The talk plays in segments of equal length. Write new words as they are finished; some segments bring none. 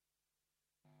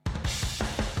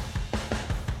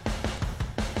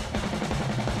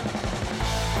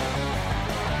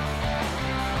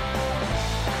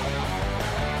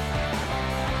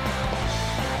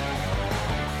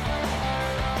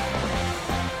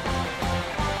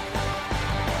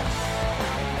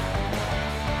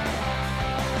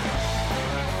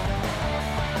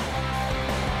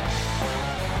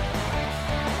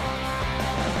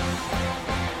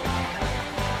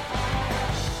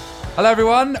Hello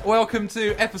everyone, welcome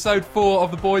to episode 4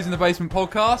 of the Boys in the Basement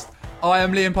podcast. I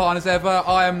am Liam Parton as ever,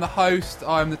 I am the host,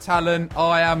 I am the talent,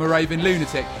 I am a raving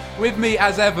lunatic. With me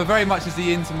as ever, very much as the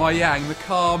yin to my yang, the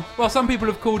calm, well some people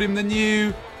have called him the new,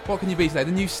 what can you be today,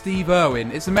 the new Steve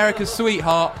Irwin. It's America's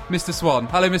sweetheart, Mr Swan.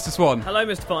 Hello Mr Swan. Hello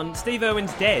Mr Parton, Steve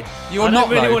Irwin's dead. You're I not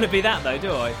don't really though. want to be that though,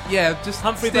 do I? Yeah, just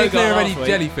Humphrey steer Bogart clear of any last week.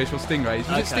 jellyfish or stingrays.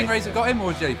 Was it Okay. stingrays that got him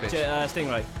or jellyfish?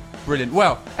 Stingray. Brilliant.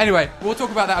 Well, anyway, we'll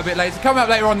talk about that a bit later. Coming up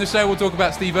later on the show, we'll talk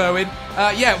about Steve Irwin.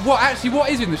 What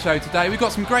is in the show today? We've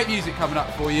got some great music coming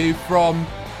up for you from,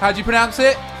 how do you pronounce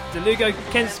it?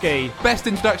 Dlugokecki. Best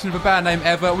introduction of a band name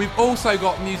ever. We've also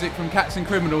got music from Cats and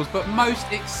Criminals, but most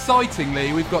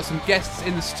excitingly, we've got some guests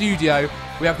in the studio.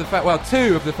 We have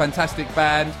two of the fantastic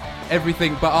band,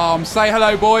 Everything But Arms. Say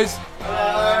hello, boys.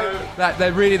 Hello.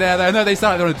 They're really there. I know they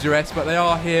sound like they're on a duress, but they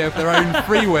are here of their own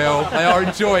free will. They are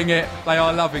enjoying it. They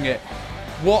are loving it.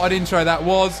 What an intro that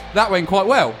was. That went quite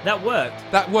well. That worked.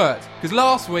 That worked. Because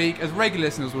last week, as regular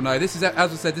listeners will know, this is,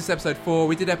 as I said, this is episode 4.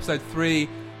 We did episode 3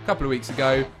 a couple of weeks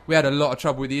ago. We had a lot of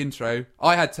trouble with the intro.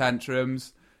 I had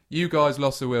tantrums. You guys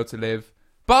lost the will to live.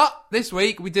 But this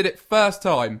week, we did it first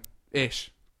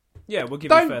time-ish. Yeah, we'll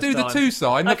give you Don't first do the time. 2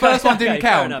 sign. The Okay, first one okay, didn't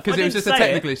fair count enough. because I it was didn't just a say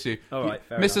technical it. issue. All right,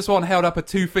 fair Mr enough. Swan held up a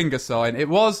 2-finger sign. It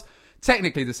was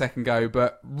technically the second go,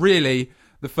 but really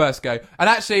the first go. And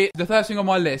actually, the first thing on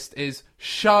my list is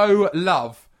show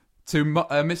love to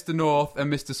Mr North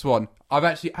and Mr Swan. I've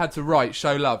actually had to write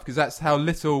show love because that's how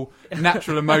little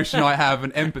natural emotion I have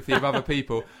and empathy of other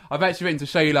people. I've actually written to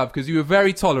show you love because you were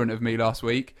very tolerant of me last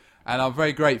week, and I'm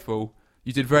very grateful.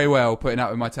 You did very well putting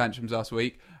up with my tantrums last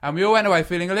week. And we all went away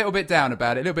feeling a little bit down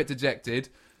about it, a little bit dejected.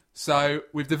 So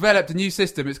we've developed a new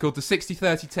system. It's called the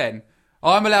 60-30-10.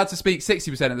 I'm allowed to speak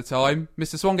 60% of the time.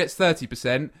 Mr Swan gets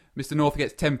 30%. Mr North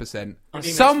gets 10%.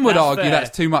 Some would that's argue fair.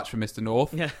 that's too much for Mr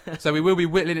North. Yeah. So we will be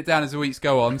whittling it down as the weeks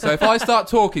go on. So if I start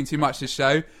talking too much this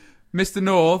show, Mr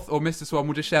North or Mr Swan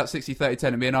will just shout 60-30-10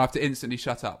 at me and I have to instantly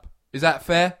shut up. Is that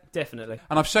fair? Definitely.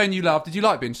 And I've shown you love. Did you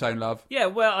like being shown love? Yeah,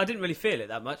 well, I didn't really feel it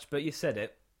that much, but you said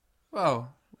it.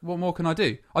 Well, what more can I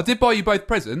do? I did buy you both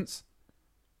presents.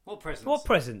 What presents? What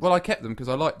present? Well, I kept them because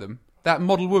I liked them. That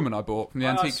model woman I bought from the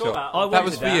I antique saw shop. that. I That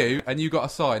was for wanted you, and you got a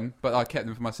sign, but I kept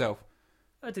them for myself.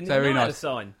 I didn't So even very know I had a nice.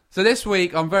 sign. So this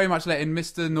week, I'm very much letting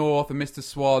Mr North and Mr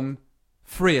Swan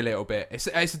free a little bit. It's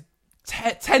a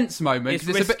tense moment. It's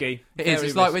 'cause risky. It is. Very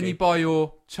It's like when risky. you buy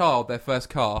your child their first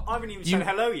car. I haven't even said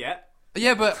hello yet.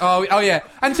 Yeah, but oh yeah,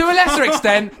 and to a lesser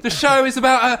extent, the show is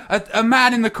about a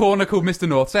man in the corner called Mr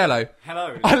North. Say hello.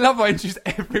 Hello. I love how I introduced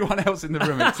everyone else in the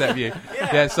room except you.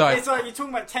 Yeah, sorry. It's like you're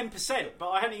talking about 10%, but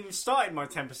I hadn't even started my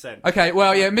 10%. Okay,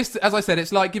 well, yeah, as I said,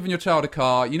 it's like giving your child a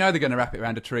car. You know they're going to wrap it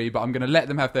around a tree, but I'm going to let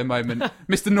them have their moment.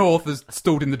 Mr North has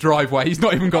stalled in the driveway. He's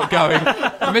not even got going.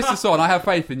 And Mr Swan, I have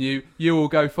faith in you. You will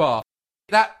go far.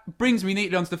 That brings me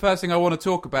neatly on to the first thing I want to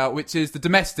talk about, which is the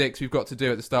domestics we've got to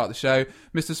do at the start of the show.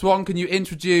 Mr Swan, can you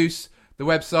introduce the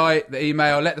website, the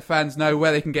email, let the fans know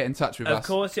where they can get in touch with us? Of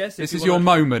course, yes. This is your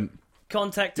moment.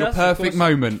 Contact Your us. of perfect course.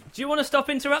 moment. Do you want to stop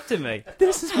interrupting me?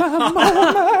 This is my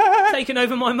moment. Taking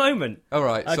over my moment. All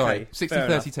right, sorry. Okay, fair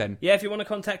enough. 60-30-10. Yeah, if you want to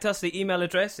contact us, the email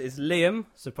address is Liam,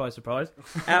 surprise, surprise,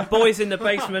 at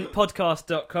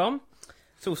boysinthebasementpodcast.com.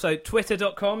 It's also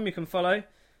twitter.com you can follow.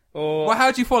 Or Well,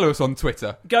 how do you follow us on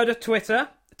Twitter? go to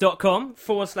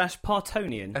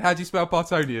twitter.com/Partonian. And how do you spell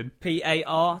Partonian?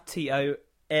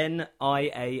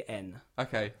 Partonian.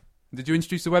 Okay. Did you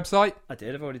introduce the website? I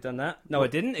did, I've already done that. No, I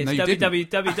didn't. It's No, you didn't.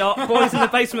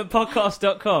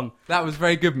 www.boysinthebasementpodcast.com. That was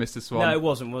very good, Mr Swan. No, it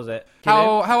wasn't, was it?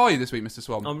 How are you this week, Mr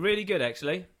Swan? I'm really good,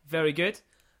 actually. Very good.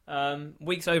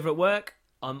 Week's over at work.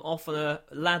 I'm off on a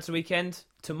lads' weekend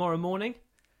tomorrow morning.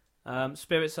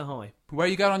 Spirits are high. Where are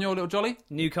you going on your little jolly?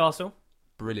 Newcastle.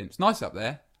 Brilliant. It's nice up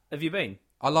there. Have you been?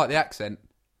 I like the accent.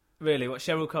 Really? What,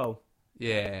 Cheryl Cole?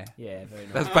 Yeah. Yeah, very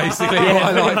nice. That's basically Yeah, what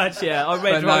I pretty like. much, yeah. I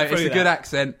read But right no, through it's a that. good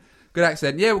accent. Good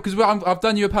accent. Yeah, because I've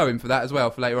done you a poem for that as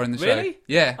well for later on in the show. Really?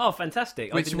 Yeah. Oh,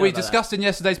 fantastic. I Which didn't know we about discussed in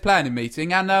yesterday's planning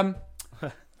meeting. And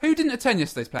who didn't attend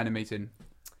yesterday's planning meeting? that.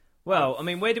 Well, I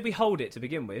mean, where did we hold it to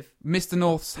begin with? Mr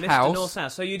North's Mr. house. North's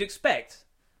house. So you'd expect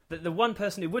that the one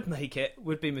person who would make it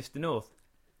would be Mr. North.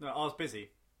 No, I was busy.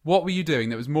 What were you doing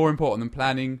that was more important than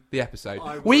planning the episode?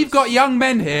 I was- We've got young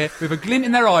men here with a glint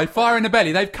in their eye, fire in the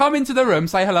belly. They've come into the room,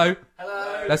 say hello.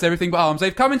 Hello. That's Everything But Arms.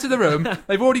 They've come into the room.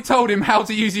 They've already told him how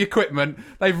to use the equipment.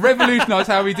 They've revolutionised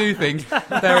how we do things.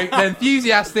 They're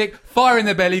enthusiastic, fire in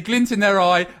their belly, glint in their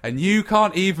eye, and you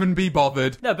can't even be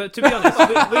bothered. No, but to be honest, we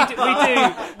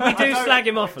do slag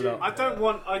him off a lot. I don't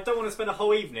want to spend a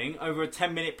whole evening over a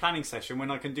 10-minute planning session when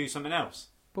I can do something else.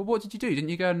 But what did you do? Didn't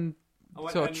you go and I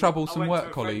went sort of and- trouble I some went work to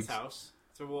a colleagues? friend's house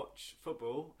to watch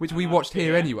football, Which and we have watched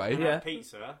here beer anyway. and Yeah. have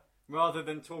pizza, rather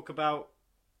than talk about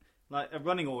like a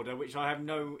running order, which I have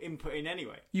no input in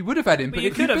anyway. You would have had input But you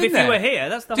if could you'd have been if there. you were here.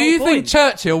 That's the Do whole you point. think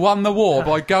Churchill won the war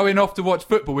by going off to watch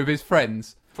football with his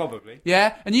friends? Probably.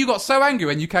 Yeah, and you got so angry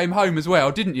when you came home as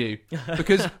well, didn't you?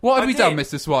 Because what have I we done, did.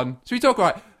 Mr Swan? Should we talk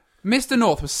right? Mr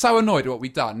North was so annoyed at what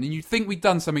we'd done, and you'd think we'd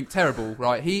done something terrible,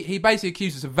 right? He basically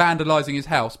accused us of vandalising his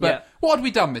house. But Yeah. what had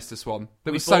we done, Mr Swan,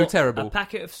 that We was so bought terrible? A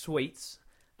packet of sweets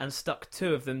and stuck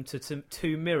 2 of them to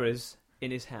two mirrors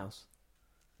in his house.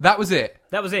 That was it.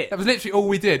 That was it. That was literally all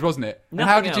we did, wasn't it? And Nothing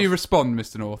how did you else. respond,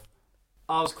 Mr North?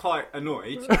 I was quite annoyed.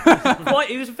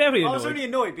 He was very I annoyed. was only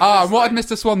annoyed because Ah, and what like, had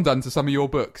Mr Swan done to some of your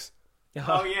books?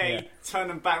 oh yeah, he turned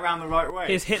them back round the right way.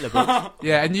 His Hitler book.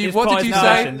 Yeah, and you. His What did you prized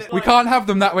say? possessions. We can't have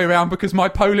them that way around because my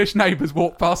Polish neighbours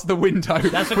walked past the window.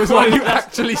 That's a was quote. what you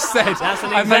actually said, That's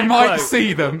an and they exact might quote.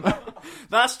 see them.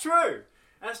 That's true.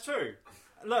 That's true.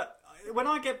 Look, when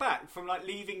I get back from like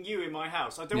leaving you in my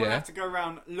house, I don't want Yeah. to have to go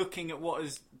around looking at what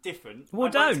is different. Well,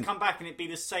 I'd like don't. to come back and it be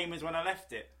the same as when I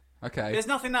left it. Okay. There's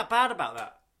nothing that bad about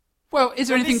that. Well, is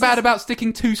there Well, anything this bad is- about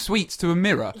sticking 2 sweets to a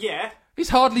mirror? Yeah. He's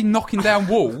hardly knocking down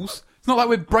walls. It's not like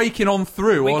we're breaking on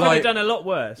through We or could like have done a lot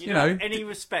worse. You know, any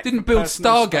respect. didn't for build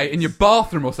personal Stargate space. in your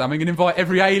bathroom or something and invite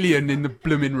every alien in the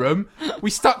blooming room.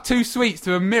 We stuck 2 sweets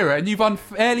to a mirror and you've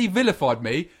unfairly vilified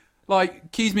me, like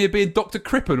accused me of being Dr.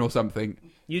 Crippen or something.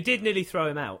 You did nearly throw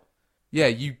him out. Yeah,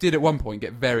 you did at one point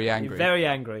get very You're angry. very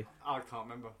angry. I can't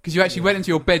remember. Because you actually went into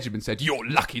your bedroom and said, "You're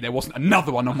lucky there wasn't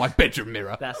another one on my bedroom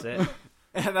mirror." That's it.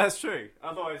 That's true.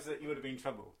 Otherwise, you would have been in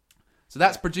trouble. So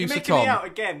that's You're producer making me Tom. out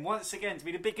again, once again, to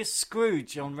be the biggest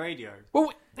Scrooge on radio.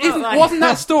 Well, like- wasn't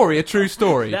that story a true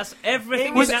story? That's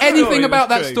everything. Was in that anything story about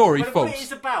was that true. story But what it false?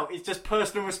 is about is just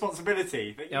personal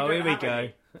responsibility. That you Oh, don't here we have go.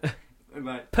 any.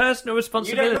 Like, Personal you don't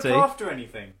responsibility. look after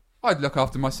anything. I'd look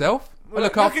after myself. I Well,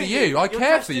 look look after at you. I You're care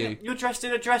dressed for in- you. You're dressed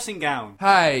in a dressing gown.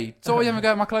 Hey, so what are you having a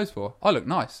go at my clothes for? I look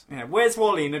nice. Yeah, where's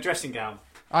Wally in a dressing gown?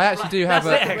 I actually do have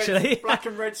That's a... it, actually. Black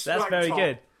and red That's striped very top,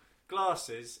 good.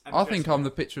 Glasses. And I a think dressing I'm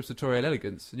the picture of sartorial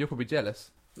elegance, and you're probably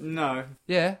jealous. gown. No.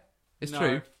 Yeah, it's No.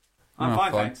 true. I'm Oh,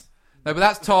 fine, fine. thanks. No, but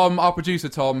that's Tom, our producer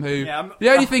Tom, who... Yeah, the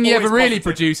only I'm thing he ever always really positive.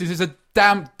 produces is a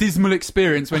damn dismal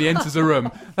experience when he enters a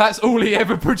room. That's all he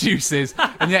ever produces.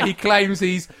 And yet he claims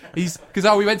he's... Because,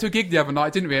 we went to a gig the other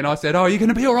night, didn't we? And I said, you're going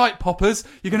to be all right, Poppers.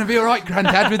 You're going to be all right,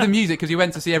 Grandad, with the music. Because he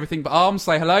went to see Everything But Arms.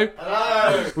 Say hello.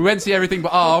 Hello. We went to see Everything But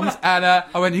Arms. And I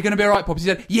went, you're going to be all right, Poppers. He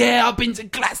said, yeah, I've been to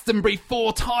Glastonbury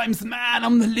 4 times, man.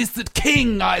 I'm the Lizard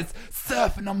King. I was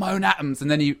surfing on my own atoms.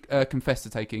 And then he confessed to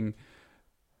taking...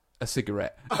 a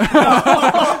cigarette. He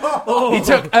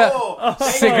took a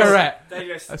cigarette. There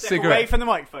you go. Step cigarette. away from the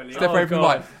microphone. Leo. Step away from the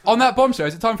God. mic. On that bombshell,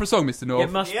 is it time for a song, Mr. North?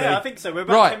 It must Yeah, be. I think so. We're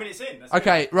about Right. 10 minutes in. That's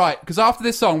Okay, right, because after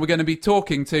this song, we're going to be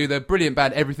talking to the brilliant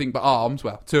band Everything But Arms,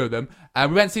 well, 2 of them,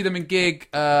 and we went to see them in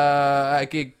a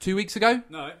gig 2 weeks ago? good.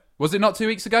 No, Was it not 2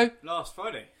 weeks ago? last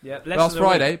Friday. Yeah, Last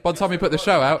Friday. By the time we put the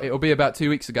show out, it'll be about 2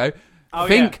 weeks ago. Oh,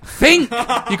 Think!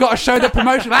 You got to show the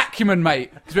promotional acumen,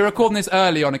 mate. Because we're recording this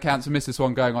early on account of Mr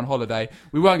Swan going on holiday.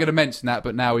 We weren't going to mention that,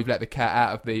 but now we've let the cat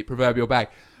out of the proverbial bag.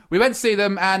 We went to see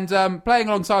them, and playing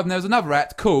alongside them, there was another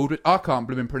act called, I can't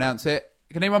blooming pronounce it.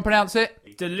 Can anyone pronounce it?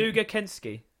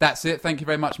 Dlugokecki. That's it. Thank you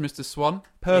very much, Mr Swan.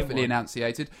 Perfectly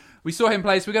enunciated. We saw him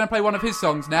play, so we're going to play one of his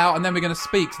songs now, and then we're going to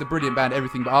speak to the brilliant band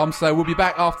Everything But Arms. So we'll be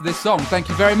back after this song. Thank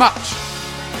you very much.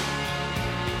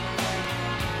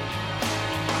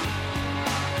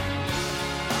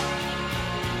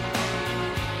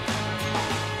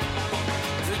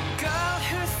 The girl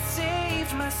who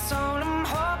saved my soul, I'm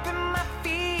hoping my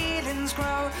feelings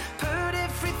grow. Put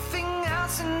everything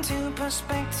else into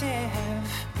perspective.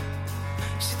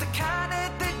 She's the kind of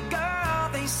the girl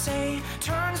they say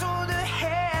turns all the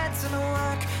heads in the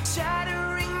work,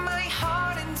 shattering my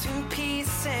heart into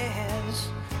pieces.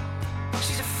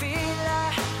 She's a feeler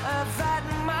of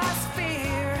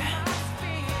atmosphere,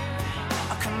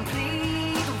 a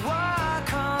complete work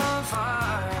of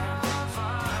art.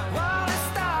 Wanna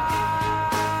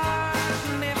start,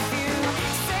 and if you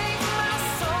save my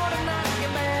soul tonight, you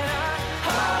better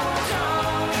hold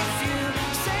on. If you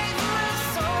save my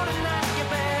soul tonight, you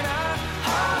better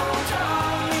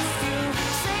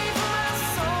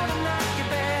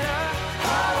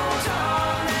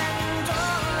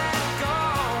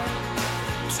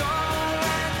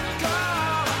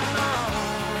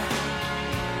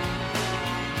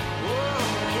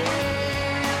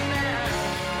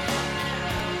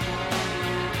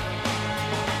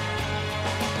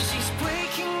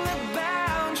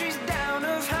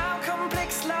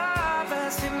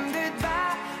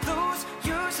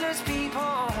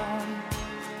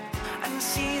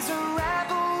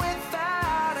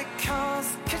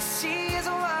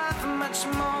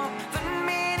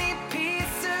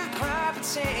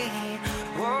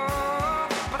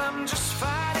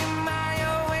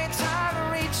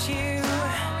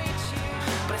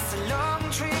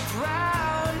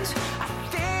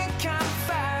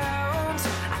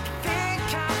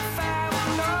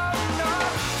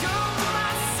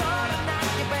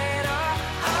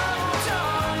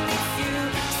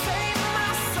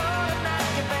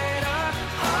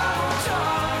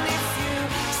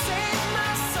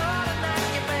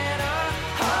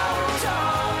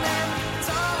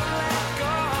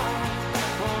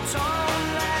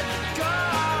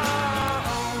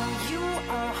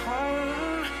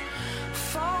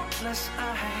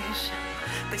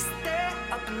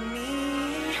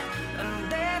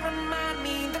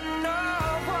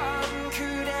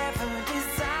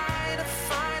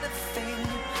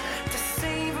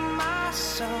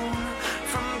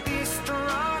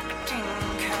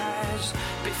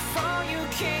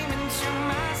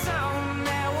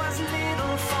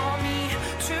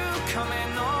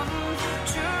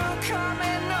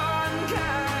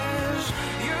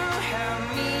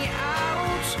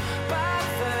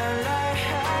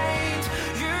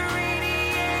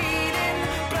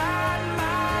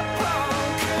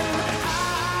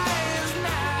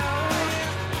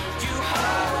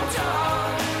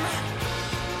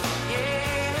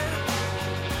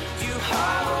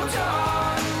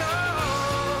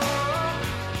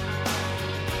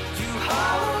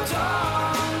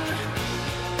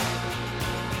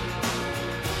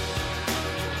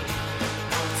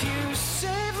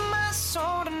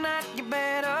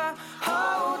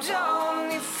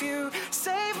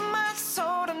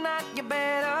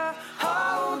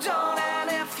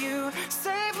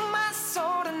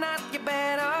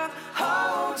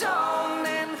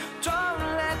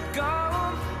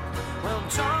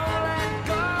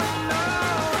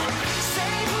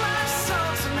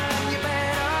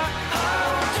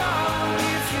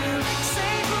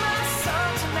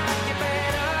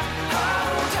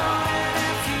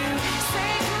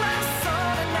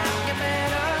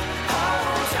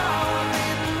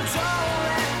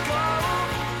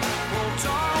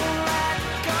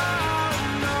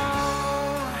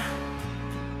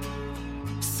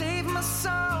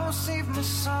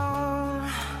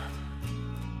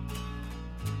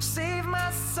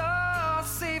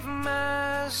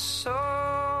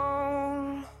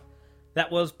That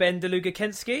was Ben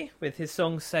Dlugokecki with his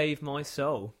song Save My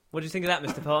Soul. What do you think of that,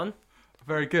 Mr. Parton?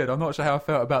 Very good. I'm not sure how I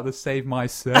felt about the Save My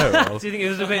Soul. Do you think it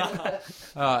was a bit...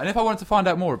 And if I wanted to find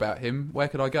out more about him, where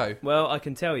could I go? Well, I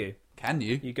can tell you. Can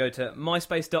you? You go to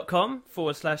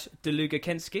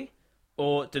myspace.com/Dlugokecki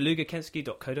or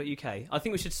dlugokecki.co.uk. I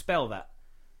think we should spell that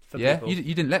for people.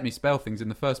 You didn't let me spell things in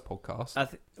the first podcast.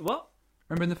 What?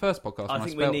 Remember in the first podcast when I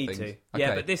think spelled we need things? to. Okay.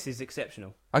 Yeah, but this is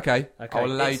exceptional. Okay. Okay. I'll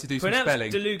allow you to do some spelling.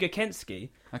 It's pronounced Dlugokecki,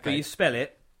 but Okay. you spell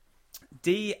it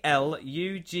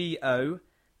Dlugokecki.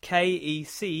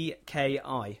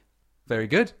 Very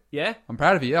good. Yeah? I'm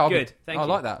proud of you. Yeah, Good, thank I you.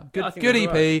 like that. Good, I think good it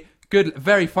was EP. Good,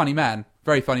 very funny man.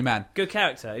 Very funny man. Good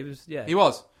character. He was, yeah. He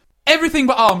was. Everything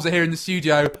But Arms are here in the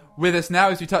studio with us now,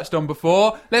 as we touched on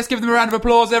before. Let's give them a round of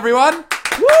applause, everyone.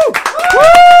 Woo! Woo!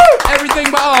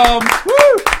 Everything But Arms.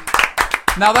 Woo!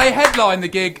 Now, they headlined the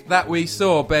gig that we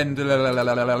saw Ben...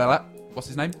 What's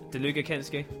his name?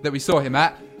 Dlugokecki. That we saw him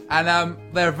at. And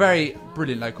they're a very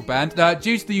brilliant local band.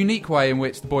 Due to the unique way in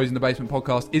which the Boys in the Basement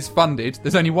podcast is funded,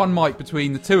 there's only one mic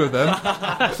between the two of them.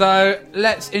 So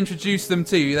let's introduce them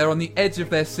to you. They're on the edge of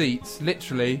their seats,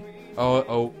 literally.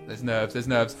 Oh, there's nerves.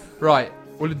 Right,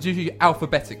 we'll introduce you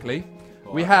alphabetically.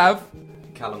 We have...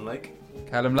 Callum Lake.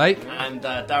 Callum Lake. And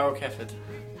Daryl Kefford.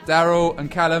 Daryl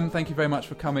and Callum, thank you very much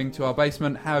for coming to our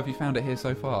basement. How have you found it here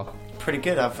so far? Pretty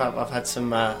good. I've had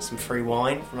some free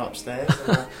wine from upstairs.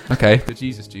 Okay, the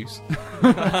Jesus juice.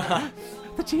 The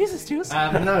Jesus juice?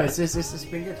 No, it's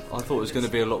been good. I thought it was going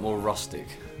to be a lot more rustic.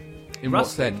 In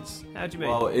Rustic? what sense? How do you mean?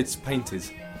 Well, it's painted.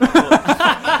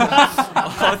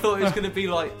 I thought it was going to be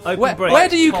like... Open brick. Where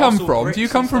do you come Castle from? bricks Do you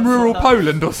come and from stuff rural like that.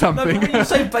 Poland or No, something? but when you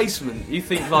say basement, you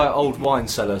think like old wine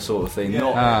cellar sort of thing,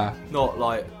 Ah. not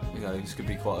like, this could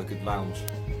be quite a good lounge.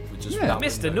 With just Yeah. without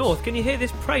Mr. windows. North, can you hear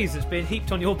this praise that's being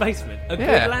heaped on your basement? A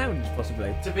Yeah. good lounge,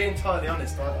 possibly. To be entirely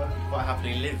honest, I would quite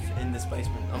happily live in this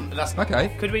basement. That's Okay.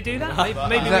 Could we do that?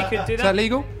 Maybe Is we could do Is that that.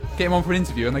 legal? Get him on for an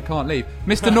interview and they can't leave.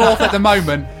 Mr. North at the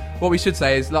moment, what we should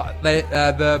say is like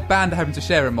the band are having to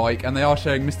share a mic and they are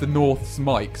sharing Mr. North's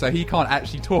mic, so he can't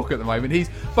actually talk at the moment. He's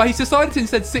decided to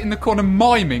instead sit in the corner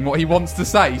miming what he wants to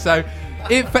say. So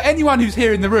for anyone who's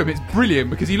here in the room, it's brilliant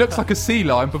because he looks like a sea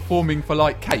lion performing for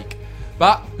like cake.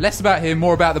 But less about him,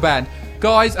 more about the band.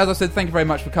 Guys, as I said, thank you very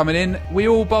much for coming in. We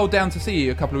all bowled down to see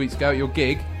you a couple of weeks ago at your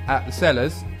gig at the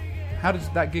Cellars. How did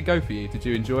that gig go for you? Did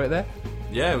you enjoy it there?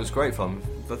 Yeah, it was great fun.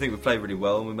 I think we played really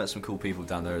well and we met some cool people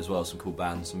down there as well, some cool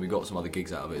bands, and we got some other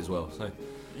gigs out of it as well. So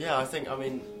yeah,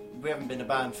 we haven't been a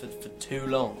band for too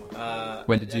long.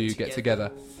 When did you get together?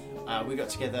 We got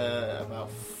together about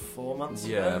 4 months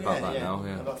ago. Yeah, about that now,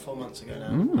 yeah. About 4 months ago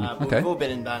now. But okay. we've all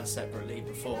been in bands separately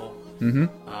before.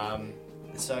 Mm-hmm.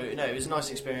 So it was a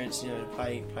nice experience, to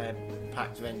play a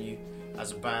packed venue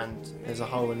as a band as a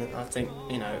whole, and I think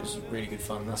it was really good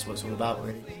fun. That's what it's all about,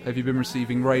 really. Have you been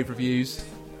receiving rave reviews?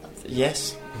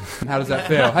 Yes. And how does that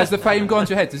feel? Has the fame gone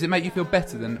to your head? Does it make you feel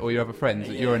better than all your other friends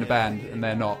that you're in a band and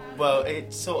they're not? Well,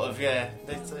 it's sort of, yeah.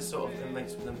 They sort of, it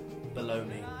makes them below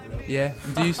me. Yeah.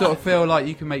 And do you sort of feel like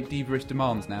you can make diva-ish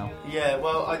demands now? Yeah,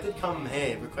 well, I did come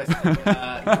here requesting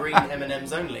green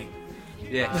M&Ms only.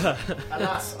 Yeah. And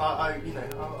that's, I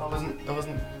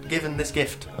wasn't given this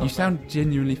gift. You sound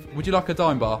genuinely... Would you like a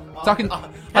dime bar? Have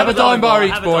Have a dime bar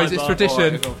each, have a boys. dime It's bar.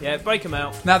 tradition. Yeah, break them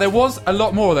out. Now, there was a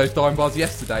lot more of those dime bars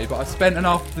yesterday, but I spent an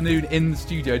afternoon in the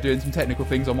studio doing some technical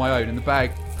things on my own, and the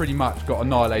bag pretty much got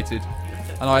annihilated,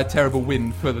 and I had terrible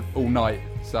wind for all night.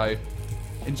 So,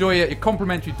 enjoy it. Your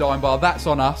complimentary dime bar. That's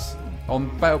on us, on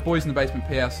Boys in the Basement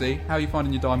PLC. How are you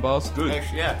finding your dime bars? good.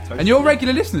 Yeah, And you're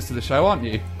regular listeners to the show, aren't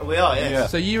you? we are, yes. Yeah.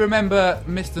 So you remember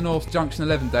Mr. North's Junction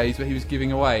 11 days where he was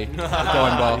giving away a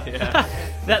dime bar?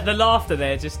 The laughter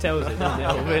there just tells it, doesn't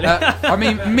it?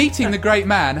 Really. Meeting the great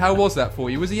man, how was that for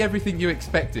you? Was he everything you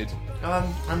expected?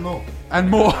 And more. And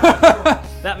more?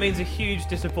 That means a huge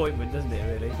disappointment, doesn't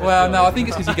it, really? Well, no, I think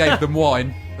it's because he gave them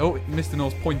wine. Oh, Mr.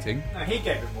 North's pointing. No, he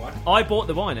gave him one. I bought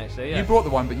the wine, actually, yeah. You brought the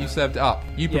wine, but you served it up.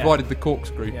 You Yeah. provided the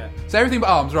corkscrew. Yeah. So Everything But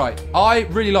Arms, right. I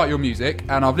really like your music,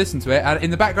 and I've listened to it. And in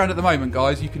the background at the moment,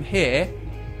 guys, you can hear,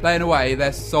 playing away,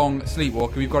 their song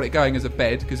Sleepwalker. We've got it going as a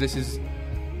bed, because this is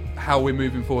how we're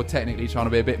moving forward technically, trying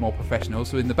to be a bit more professional.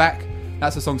 So in the back,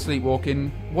 that's the song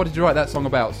Sleepwalking. What did you write that song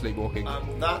about, Sleepwalking?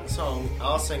 That song,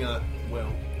 our singer, Will,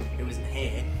 who isn't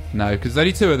here, No, because there's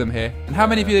only two of them here. And how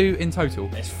many of you in total?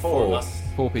 there's four of Four. us.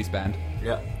 Four-piece band.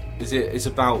 Yeah. It's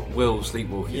about Will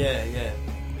sleepwalking. Yeah.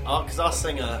 Because our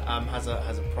singer has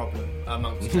a problem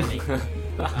amongst many.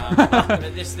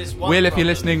 But this one Will, if you're problem-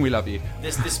 listening, we love you.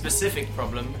 This specific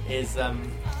problem is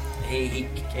he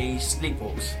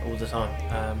sleepwalks all the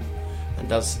time. and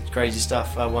does crazy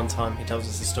stuff. One time he tells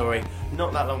us a story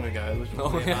not that long ago. It was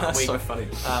probably about a that's week. so funny.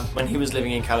 When he was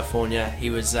living in California, he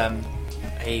was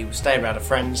staying around a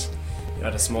friend's who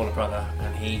had a smaller brother,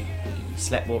 and he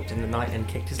sleptwalked in the night and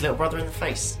kicked his little brother in the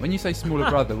face. When you say smaller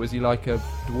brother, was he like a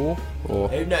dwarf or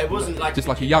No, it wasn't like just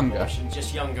like a younger? proportion,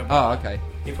 just younger. Oh, brother. okay.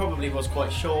 He probably was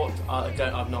quite short. I've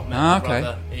not met the Okay.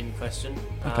 brother in question.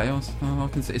 Okay, I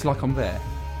can see. It's like I'm there.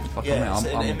 It's like Yeah, it's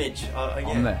I'm an there. image.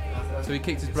 I'm there. So he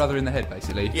kicked his brother in the head,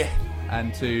 basically. Yeah.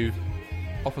 And to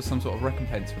offer some sort of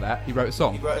recompense for that, he wrote a He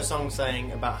song. wrote a song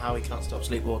saying about how he can't stop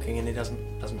sleepwalking and he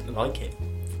doesn't like it.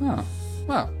 Oh,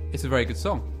 well, it's a very good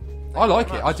song. I like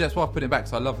it. much. That's why I put it back,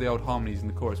 because I love the old harmonies in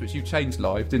the chorus, which you changed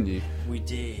live, didn't you? We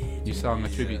did. You sung a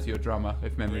tribute to your drummer,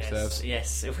 if memory serves.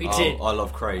 Yes, we did. I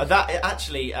love Craig. That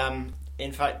actually,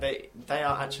 in fact, they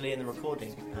are actually in the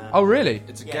recording. Oh, really?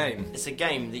 It's a Yeah, game. It's a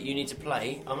game that you need to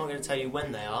play. I'm not going to tell you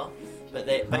when they are, but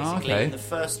they're basically okay. in the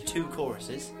first two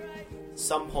choruses.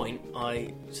 Some point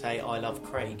I say I love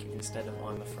Craig instead of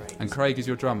I'm afraid. And Craig is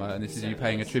your drummer, and this is you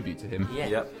paying a tribute to him. Yeah.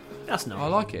 Yep. That's nice. I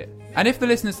like it. And if the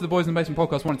listeners to the Boys in the Basement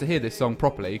podcast wanted to hear this song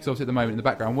properly, because obviously at the moment in the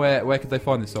background, where could they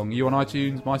find this song? Are you on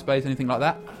iTunes, MySpace, anything like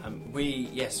that? We're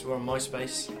on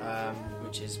MySpace,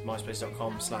 which is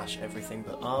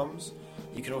myspace.com/everythinbutarms.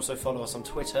 You can also follow us on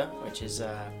Twitter, which is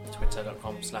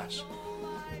twitter.com/everythinbutuk.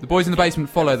 The Boys in the Basement,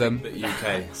 follow them. But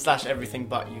UK.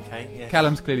 Yeah.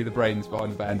 Callum's clearly the brains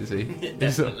behind the band, is he?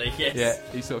 Definitely, yes. Yeah,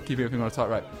 he's sort of keeping everything on a tight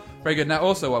rope. Very good. Now,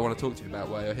 also what I want to talk to you about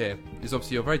while you're here is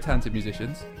obviously you're very talented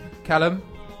musicians. Callum,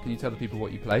 can you tell the people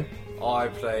what you play? I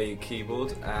play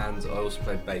keyboard and I also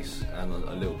play bass and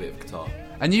a little bit of guitar.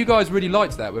 And you guys really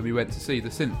liked that when we went to see the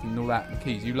synth and all that, and the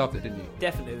keys. You loved it, didn't you?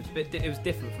 Definitely, it was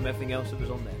different from everything else that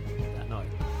was on there that night.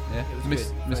 Yeah. It was Miss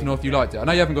good. Miss Very North, good. you liked it. I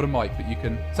know you haven't got a mic, but you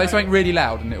can say something really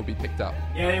loud and it'll be picked up.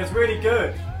 Yeah, it was really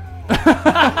good.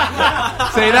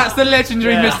 See, that's the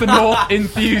legendary Yeah. Mr. North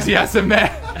enthusiasm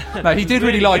there. No, he did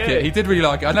really Really like good. it. He did really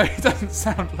like it. I know he doesn't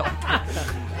sound like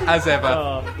it, as ever.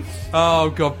 Oh, Oh,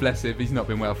 God bless him. He's not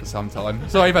been well for some time.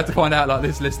 Sorry you've had to find out like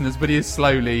this, listeners, but he is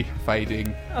slowly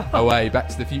fading away, back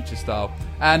to the future style.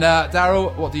 And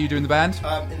Daryl, what do you do in the band?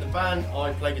 In the band,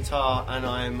 I play guitar and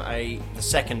I'm the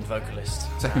second vocalist.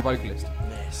 Second vocalist.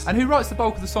 Yes. And who writes the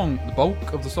bulk of the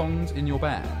songs in your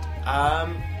band?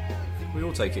 We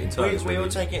all take it in turns. We all really.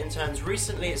 take it in turns.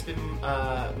 Recently, it's been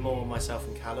more myself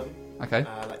and Callum. Okay.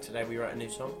 Like today, we wrote a new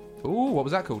song. Ooh, what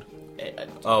was that called?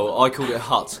 Oh, I called it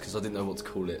Hut because I didn't know what to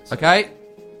call it. So. Okay.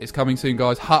 It's coming soon,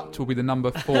 guys. Hut will be the number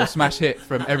 4 smash hit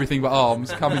from Everything But Arms,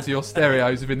 coming to your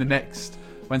stereos within the next...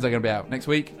 When's that going to be out? Next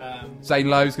week? Zane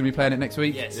Lowe's going to be playing it next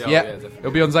week? Yes. Yeah, Yep. yeah, definitely. It'll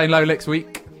be on Zane Lowe next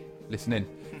week. Listen in.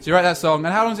 So you write that song,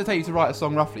 and how long does it take you to write a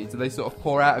song roughly? Do they sort of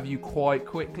pour out of you quite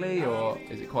quickly, or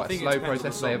is it I quite a think it slow depends on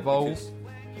process? the They song, evolve?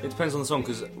 because It depends on the song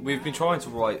because we've been trying to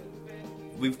write.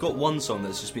 We've got one song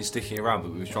that's just been sticking around,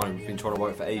 but we've been trying to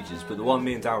write for ages. But the one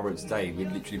me and Darryl wrote today, we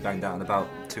literally banged out in about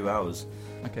 2 hours.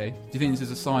 Okay. Do you think this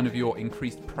is a sign of your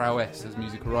increased prowess as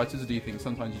musical writers, or do you think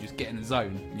sometimes you just get in the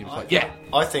zone and you're just like, yeah,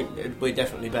 I think we're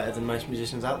definitely better than most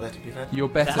musicians out there, to be fair. you're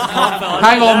better? I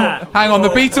hang like on, that. hang on. The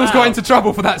Beatles wow. got into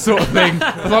trouble for that sort of thing.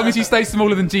 As long as you stay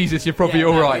smaller than Jesus, you're probably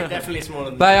all We're right. definitely smaller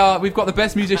than They are. We've got the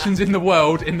best musicians in the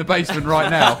world in the basement right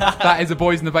now. That is a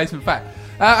Boys in the Basement fact.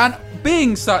 And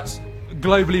being such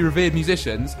globally revered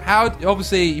musicians, how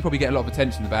obviously you probably get a lot of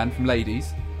attention in the band from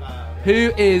ladies.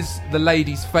 Who is the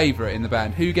ladies' favourite in the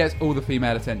band? Who gets all the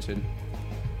female attention?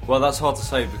 Well, that's hard to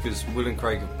say because Will and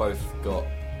Craig have both got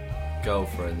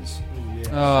girlfriends.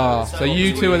 Oh, so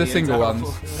you two are the single ones.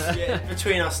 Yeah,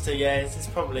 between us two, yeah, it's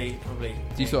probably.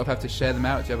 Do you sort of have to share them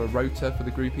out? Do you have a rota for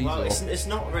the groupies? Well, or? it's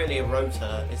not really a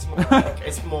rota. It's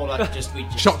more like just we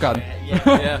just Shotgun. Yeah,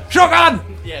 Yeah. Shotgun!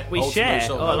 yeah. We Ultimate share.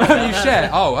 song. Oh, I like that. You share.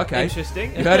 Oh, okay.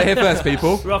 Interesting. You heard it here first,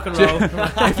 people. Rock and roll.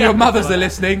 If your mothers are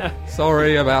listening,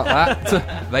 sorry about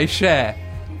that. They share.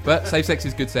 But safe sex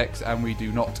is good sex, and we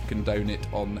do not condone it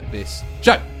on this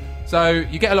show. So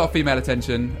you get a lot of female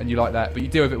attention, and you like that, but you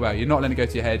deal with it well. You're not letting it go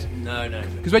to your head. No.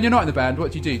 Because when you're not in the band,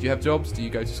 what do you do? Do you have jobs? Do you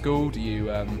go to school? Do you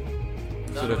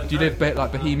do you live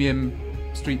like bohemian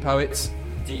street poets?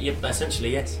 Yeah,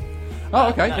 essentially, yes. Oh,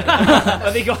 okay.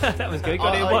 I think that was good.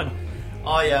 Got it in one.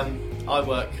 I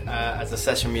work as a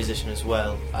session musician as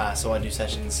well, so I do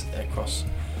sessions across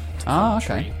the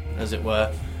country, okay. as it were.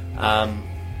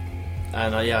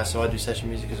 So I do session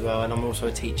music as well, and I'm also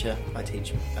a teacher. I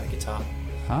teach guitar.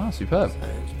 Ah, superb.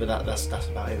 But that's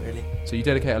about it really. So you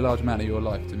dedicate a large amount of your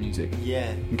life to music. Yeah.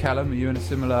 And Callum, are you in a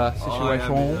similar situation? I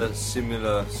am in a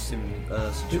similar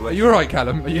situation. Are you alright,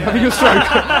 Callum? Are you having a stroke?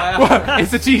 What?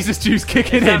 Is the Jesus juice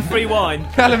kicking in? Free wine.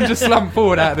 Callum just slumped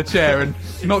forward out of the chair and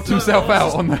knocked himself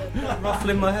out on the...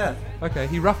 Ruffling my hair. Okay,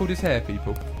 he ruffled his hair,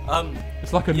 people.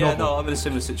 It's like a Yeah, novel. no, I'm in a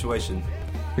similar situation.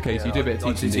 Okay, so you do a bit of I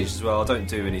do teaching. teach as well. I don't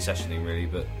do any sessioning really,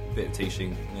 but a bit of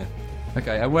teaching. Yeah.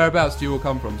 Okay, and whereabouts do you all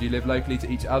come from? Do you live locally to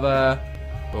each other?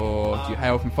 Or do you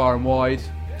hail from far and wide?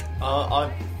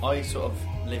 I sort of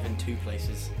live in two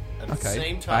places at the Okay.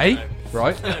 same time. Hey?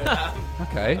 Right.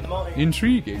 Okay.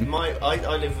 Intriguing.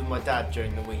 I live with my dad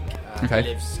during the week. Okay. He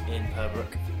lives in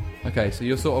Pembroke. Okay, so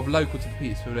you're sort of local to the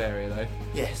Petersfield area, though?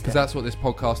 Yes. Because that's what this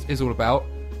podcast is all about.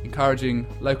 Encouraging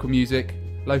local music,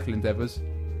 local endeavours,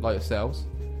 like yourselves.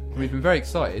 And we've been very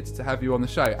excited to have you on the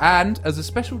show. And as a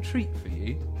special treat for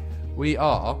you, we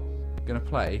are going to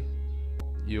play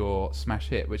your smash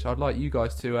hit, which I'd like you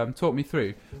guys to talk me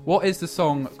through. What is the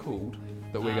song called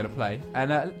that we're going to play?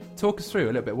 And talk us through a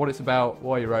little bit what it's about,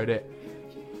 why you wrote it.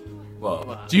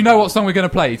 Well, Do you know what song we're going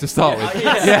to play to start with?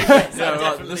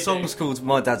 the song's called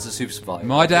 "My Dad's a Super Spy."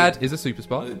 My dad is a super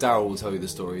spy. Darryl will tell you the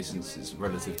story since it's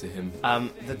relative to him.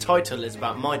 The title is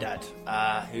about my dad,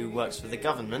 who works for the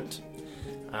government,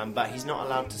 but he's not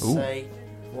allowed to say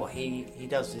what he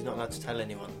does. He's not allowed to tell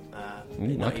anyone.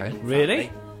 Not okay. even Really?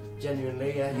 family.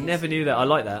 Genuinely, yeah. Never knew that. I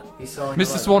like that.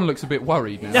 Mr Swan looks a bit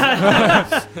worried now.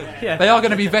 Yeah. They are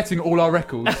going to be vetting all our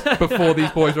records before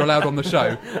these boys are allowed on the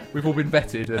show. We've all been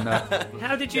vetted, and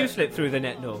How did you slip through the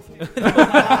net north? I'm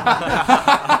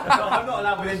not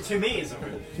allowed within 2 meters of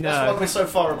him. That's why we're so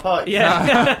far apart.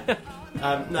 Yeah.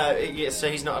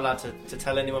 So he's not allowed to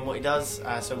tell anyone what he does.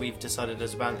 So we've decided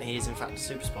as a band that he is in fact a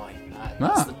super spy.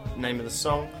 That's the name of the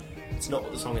song. It's not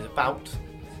what the song is about.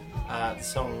 The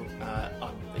song,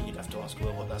 you'd have to ask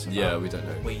Will what that's about. Yeah, we don't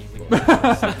know. We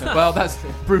well, that's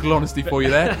brutal honesty for you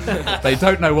there. They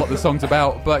don't know what the song's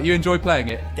about, but you enjoy playing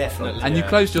it. definitely. And you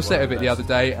closed your set of it the other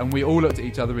day, and we all looked at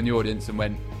each other in the audience and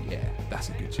went, yeah, that's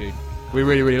a good tune. We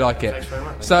really, really like it. Thanks very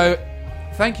much. So,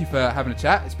 thank you for having a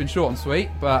chat. It's been short and sweet,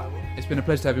 but it's been a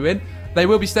pleasure to have you in. They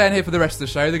will be staying here for the rest of the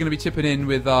show. They're going to be chipping in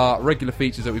with our regular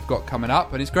features that we've got coming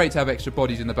up, and it's great to have extra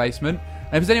bodies in the basement.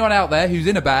 And if there's anyone out there who's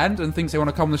in a band and thinks they want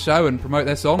to come on the show and promote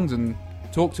their songs and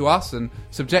talk to us and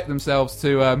subject themselves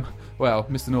to,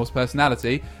 Mr. North's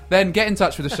personality, then get in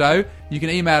touch with the show. You can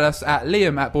email us at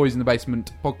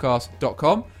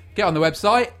liam@boysinthebasementpodcast.com. Get on the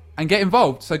website and get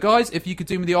involved. So, guys, if you could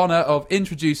do me the honour of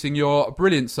introducing your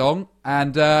brilliant song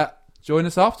and join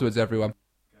us afterwards, everyone.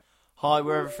 Hi,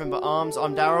 we're Everything But Arms.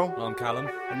 I'm Darryl, I'm Callum.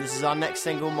 and this is our next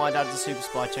single, My Dad's a Super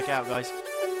Spy. Check it out, guys.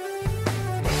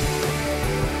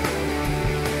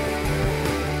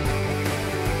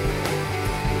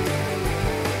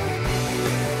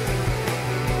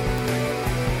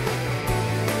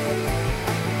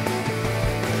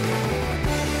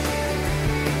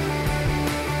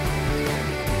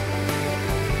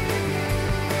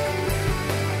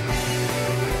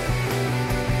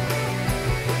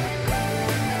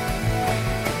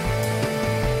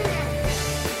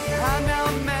 I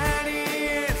know many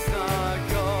it's the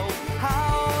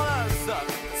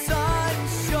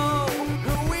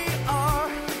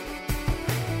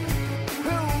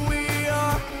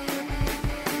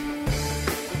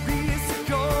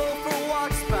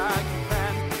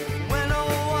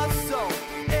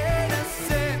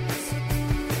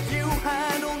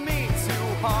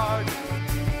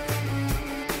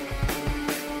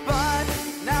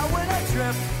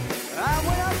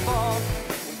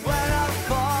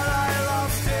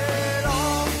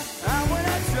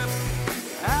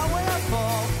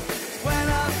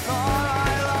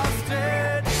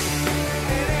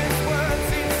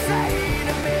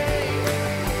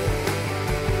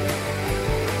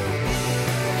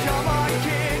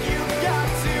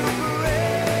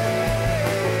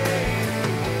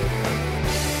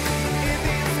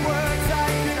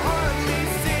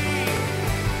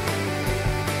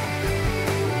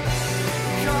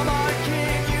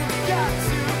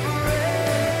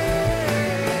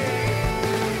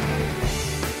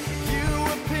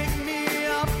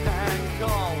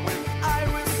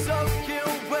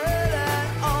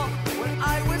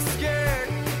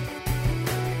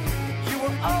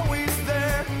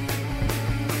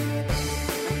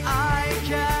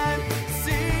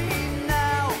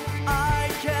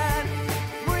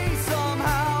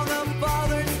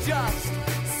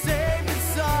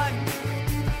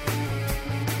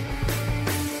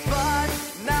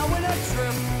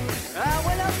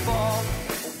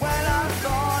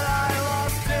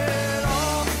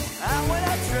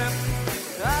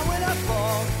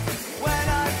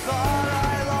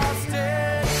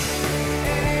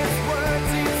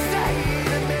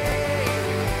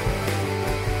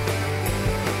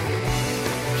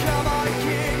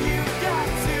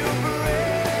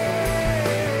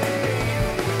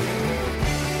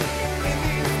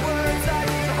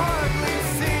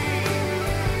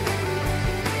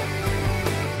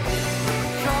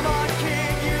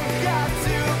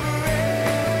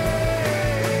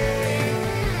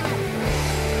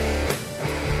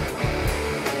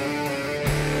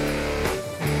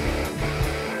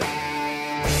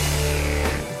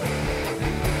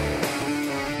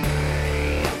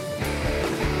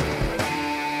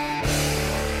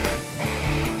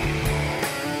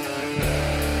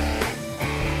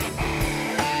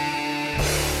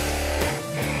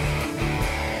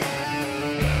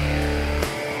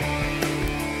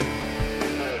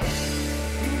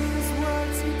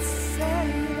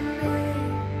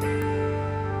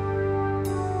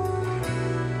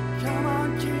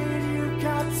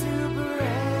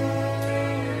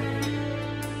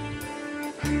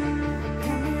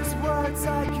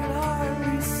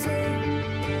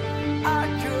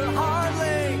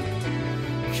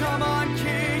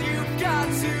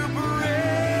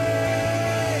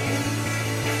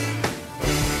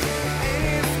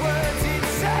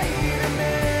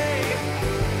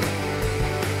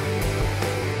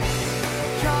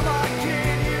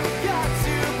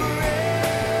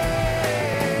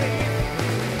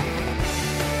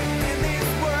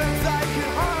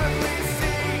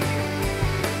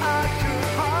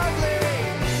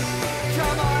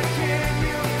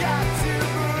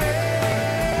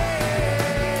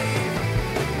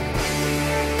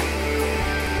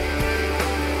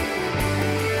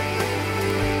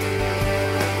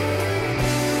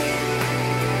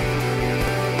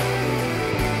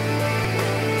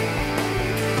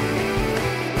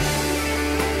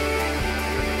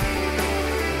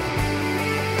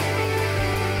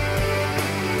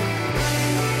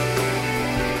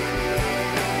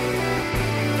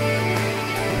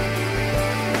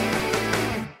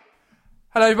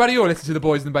Hello, everybody. You're listening to the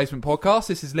Boys in the Basement podcast.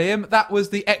 This is Liam. That was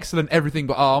the excellent Everything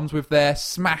But Arms with their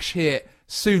smash hit,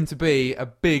 soon to be a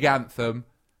big anthem,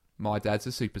 My Dad's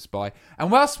a Super Spy.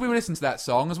 And whilst we were listening to that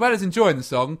song, as well as enjoying the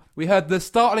song, we heard the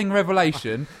startling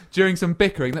revelation during some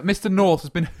bickering that Mr North has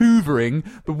been hoovering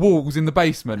the walls in the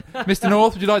basement. Mr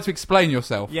North, would you like to explain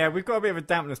yourself? Yeah, we've got a bit of a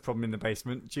dampness problem in the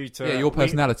basement due to... Yeah, your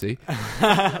personality.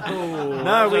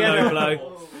 No,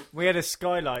 we had a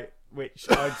skylight, which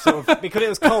I sort of... Because it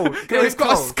was cold. Yeah, we've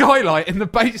got a skylight in the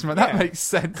basement. That makes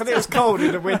sense. Because it was cold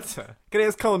in the winter.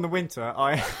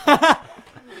 I...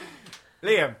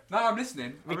 Liam. No, I'm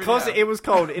listening. Because it was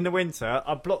cold in the winter,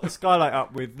 I blocked the skylight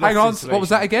up with... Hang on, what was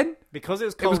that again? Because it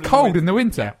was It cold was cold in the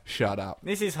winter. Yeah. Shut up.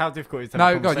 This is how difficult it is to No,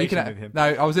 have a go on, conversation you with can... him. No,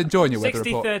 I was enjoying your weather 60,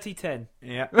 report. 30, 10.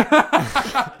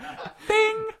 Yeah.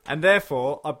 Ding! And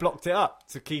therefore, I blocked it up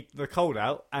to keep the cold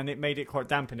out, and it made it quite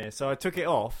damp in here. So I took it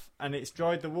off, and it's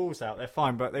dried the walls out. They're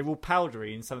fine, but they're all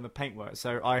powdery in some of the paintwork.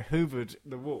 So I hoovered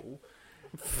the wall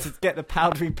to get the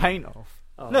powdery paint off.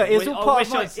 Oh, Look, it's all part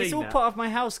of my seen that. part of my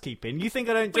housekeeping. You think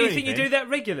I don't do Well, you anything? think you do that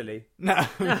regularly? No.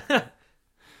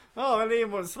 Oh,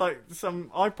 Liam wants like some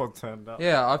iPod turned up.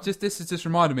 Yeah, this has just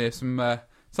reminded me of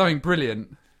something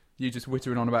brilliant. You just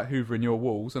whittering on about hoovering your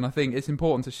walls, and I think it's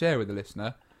important to share with the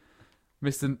listener.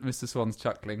 Mr Swan's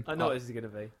chuckling. I know what this is going to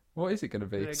be. What is it going to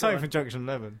be? Yeah, Something go on. from Junction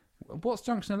 11. What's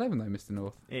Junction 11 though, Mr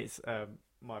North? It's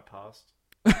my past.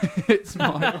 It's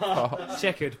my part.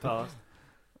 Checkered past.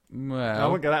 I Well,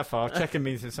 won't go that far. Checking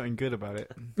means there's something good about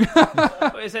it.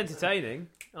 Well, it's entertaining.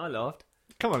 I laughed.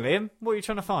 Come on, Liam. What are you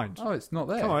trying to find? oh, it's not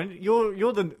there. Come on,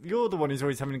 you're the one who's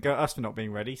always having to go at us for not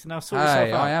being ready. So now sort yourself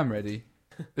Hey, out. I am ready.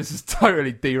 This is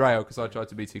totally derailed because I tried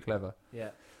to be too clever. Yeah.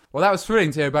 Well, that was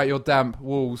thrilling to hear about your damp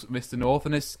walls, Mr. North,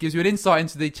 and this gives you an insight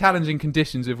into the challenging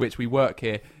conditions with which we work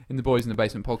here in the Boys in the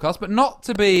Basement podcast. But not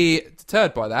to be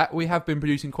deterred by that, we have been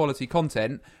producing quality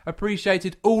content,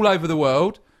 appreciated all over the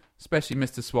world, especially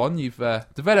Mr. Swan. You've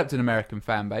developed an American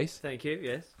fan base. Thank you,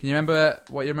 yes. Can you remember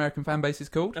what your American fan base is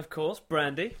called? Of course,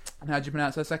 Brandy. And how do you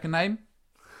pronounce her second name?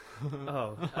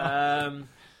 Oh.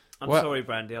 I'm Well- sorry,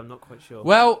 Brandy, I'm not quite sure.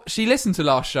 Well, she listened to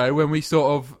last show when we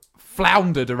sort of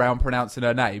floundered around pronouncing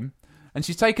her name, and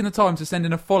she's taken the time to send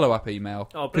in a follow-up email.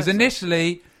 Oh, bless Because her.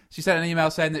 initially, she sent an email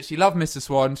saying that she loved Mr.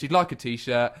 Swan, she'd like a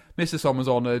T-shirt, Mr. Swan was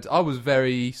honoured, I was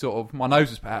very sort of, my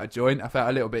nose was put out of joint, I felt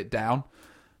a little bit down.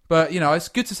 But, you know, it's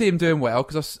good to see him doing well,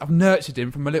 because I've nurtured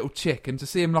him from a little chick, and to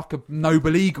see him like a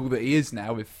noble eagle that he is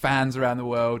now, with fans around the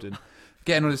world, and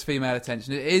getting all this female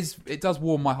attention, it does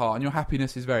warm my heart, and your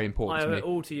happiness is very I important owe to me. it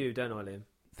all to you, don't I, Liam?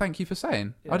 Thank you for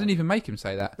saying. Yeah. I didn't even make him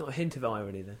say that. Not a hint of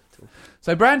irony there at all.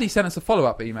 So Brandy sent us a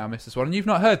follow-up email, Mr. Swan, and you've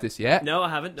not heard this yet. No, I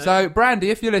haven't. No. So Brandy,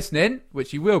 if you're listening,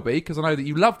 which you will be, because I know that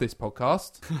you love this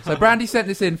podcast. So Brandy sent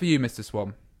this in for you, Mr.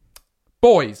 Swan.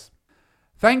 Boys,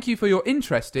 thank you for your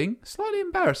interesting, slightly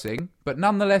embarrassing, but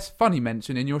nonetheless funny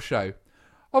mention in your show.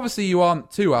 Obviously you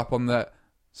aren't too up on the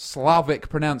Slavic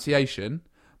pronunciation.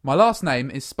 My last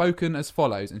name is spoken as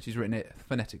follows, and she's written it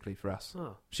phonetically for us.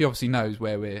 Oh, She obviously knows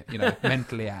where we're,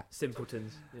 mentally at.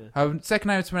 simpletons. Yeah. Her second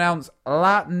name is pronounced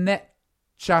La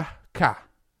Netchaka.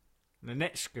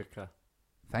 Nanetshkuka.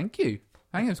 Thank you.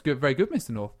 I think it's good, very good,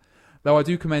 Mr. North. Though I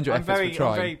do commend your I'm efforts for very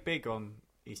trying. big on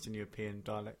Eastern European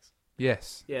dialects.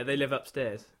 Yes. Yeah, they live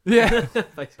upstairs. Yeah.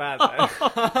 Bad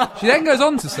though. She then goes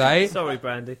on to say, Sorry,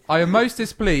 Brandy. I am most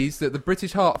displeased that the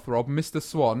British heartthrob, Mr.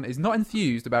 Swan, is not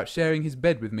enthused about sharing his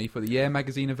bed with me for the Yeah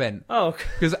magazine event. Oh,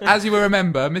 Because as you will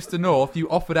remember, Mr. North, you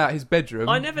offered out his bedroom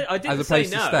I didn't as a say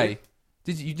place no. to stay.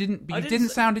 Did you? You didn't. But I you didn't didn't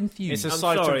say- sound enthused. It's a I'm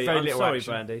site of sorry, very I'm little sorry,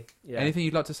 action. Brandy. Yeah. Anything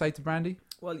you'd like to say to Brandy?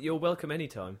 Well, you're welcome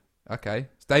anytime. Okay,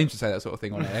 it's dangerous to say that sort of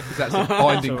thing on air because that's a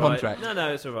binding It's all right. contract.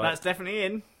 No, it's all right. That's definitely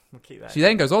in. We'll keep that. She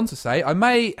then goes on to say, I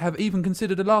may have even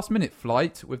considered a last-minute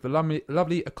flight with the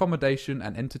lovely accommodation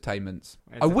and entertainments.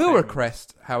 I will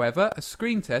request, however, a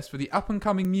screen test for the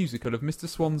up-and-coming musical of Mr.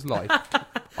 Swan's life.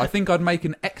 I think I'd make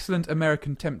an excellent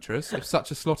American temptress if such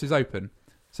a slot is open.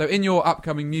 So in your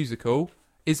upcoming musical,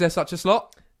 is there such a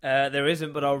slot? There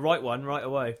isn't, but I'll write one right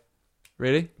away.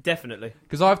 Really? Definitely.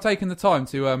 Because I've taken the time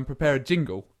to prepare a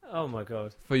jingle Oh my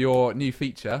god. for your new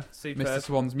feature, Superb. Mr.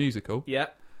 Swan's musical. Yeah.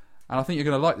 And I think you're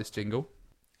going to like this jingle.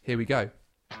 Here we go.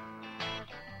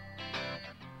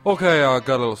 Okay, I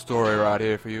got a little story right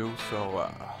here for you, so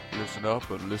listen up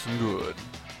and listen good.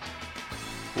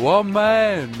 One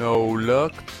man, no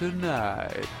luck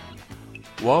tonight.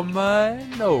 One man,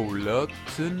 no luck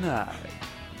tonight.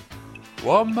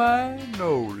 One man,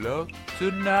 no luck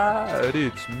tonight.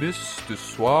 It's Mr.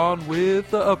 Swan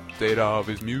with the update of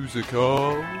his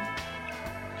musical.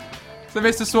 So,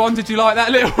 Mr. Swan, did you like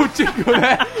that little jingle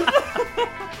there?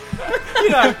 You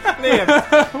know,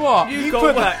 Liam, What? you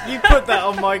put that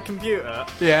on my computer,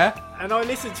 Yeah. and I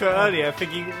listened to it earlier,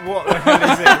 thinking, "What the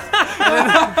hell is this?"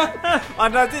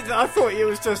 And I thought it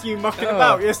was just you mucking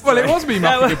about yesterday. Well, it was me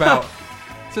mucking about.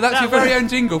 So that's your very own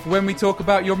jingle for when we talk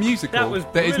about your musical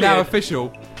that is now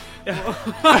official.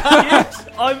 Yes,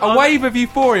 A wave of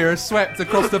euphoria has swept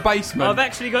across the basement. I've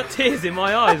actually got tears in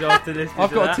my eyes after this.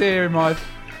 I've got a tear in my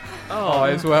eye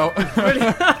as well.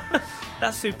 Brilliant.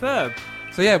 That's superb.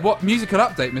 So yeah, what musical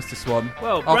update, Mr Swan?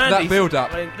 Well, after that Brandy's-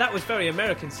 build-up, I mean, that was very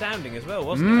American sounding as well,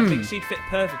 wasn't it? I think she'd fit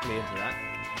perfectly into that.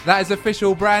 that is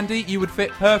official, Brandy. You would fit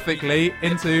perfectly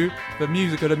into the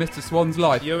musical of Mr Swan's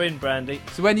life. You're in, Brandy.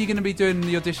 So when are you going to be doing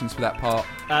the auditions for that part?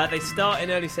 They start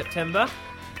in early September,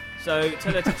 so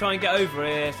tell her to try and get over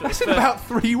here. Sort of That's in first- about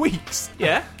 3 weeks.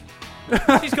 Yeah.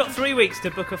 She's got 3 weeks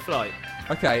to book a flight.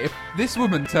 Okay, if this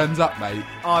woman turns up, mate,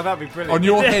 Oh, that'd be brilliant. on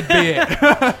your head be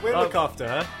it. We'll look after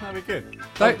her. That'd be good.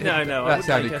 Don't- No, I that wouldn't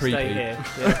sounded make her creepy. stay here.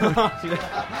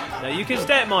 Yeah. No, you can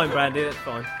stay at mine, Brandy. That's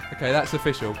fine. Okay, that's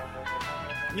official.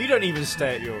 You don't even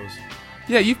stay at yours.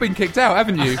 Yeah, you've been kicked out,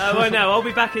 haven't you? Well, no, I'll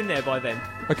be back in there by then.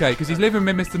 Okay, because he's living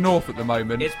with Mr North at the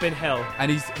moment, It's been hell. and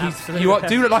he's Absolutely. you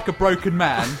do look like a broken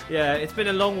man. Yeah, it's been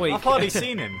a long week. I've hardly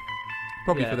seen him.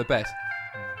 Probably Yeah. for the best.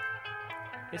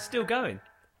 It's still going.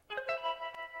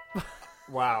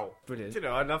 Wow. Brilliant. You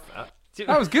know, I love that.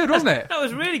 That was good, wasn't it? That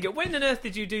was really good. When on earth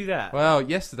did you do that? Well,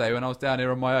 yesterday when I was down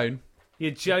here on my own,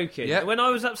 You're joking. Yeah. When I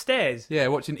was upstairs. yeah,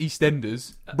 watching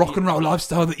EastEnders, rock and roll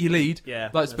lifestyle that you lead. Yeah,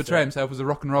 Likes to that's portray it. himself as a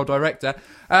rock and roll director.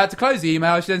 To close the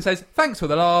email, she then says, "Thanks for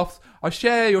the laughs. I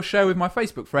share your show with my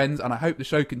Facebook friends, and I hope the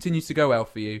show continues to go well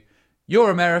for you. You're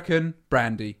American,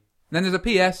 Brandy." And then there's a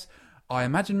PS. "I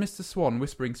imagine Mr Swan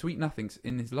whispering sweet nothings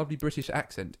in his lovely British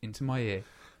accent into my ear."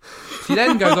 She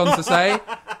then goes on to say,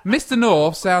 "Mr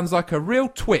North sounds like a real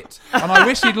twit, and I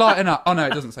wish he'd lighten up." Oh no,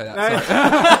 it doesn't say that. Sorry.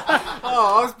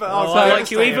 I I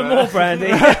like you even more, Brandy.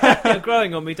 You're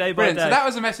growing on me day by Brilliant. day. So that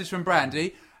was a message from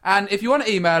Brandy. And if you want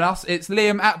to email us, it's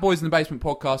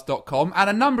liam@boysinthebasementpodcast.com. And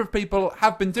a number of people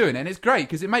have been doing it. And it's great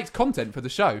because it makes content for the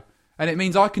show. And it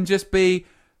means I can just be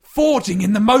forging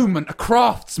in the moment, a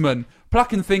craftsman,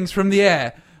 plucking things from the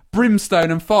air, brimstone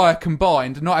and fire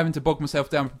combined, and not having to bog myself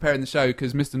down preparing the show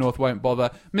because Mr North won't bother.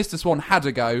 Mr Swan had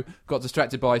a go, got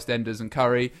distracted by EastEnders and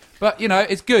curry. But, you know,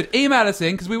 it's good. Email us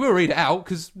in because we will read it out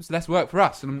because it's less work for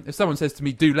us. And if someone says to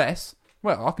me, do less,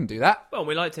 well, I can do that. Well,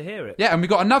 we like to hear it. Yeah, and we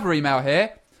got another email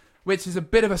here, which is a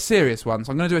bit of a serious one,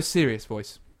 so I'm going to do a serious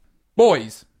voice.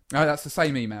 Boys. Oh, that's the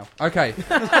same email. Okay.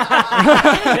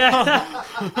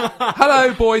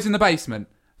 Hello, boys in the basement.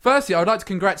 Firstly, I would like to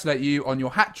congratulate you on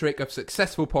your hat trick of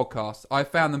successful podcasts. I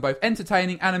found them both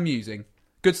entertaining and amusing.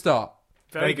 Good start.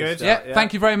 Very good. start, Yeah,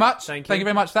 thank you very much. Thank you. you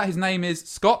very much for that. His name is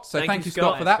Scott, so thank you,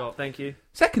 Scott, for that. Scott, thank you.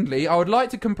 Secondly, I would like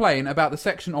to complain about the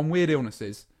section on weird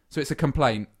illnesses. So it's a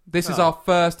complaint. This is our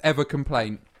first ever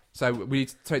complaint. So we need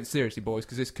to take it seriously, boys,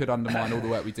 because this could undermine all the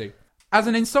work we do. As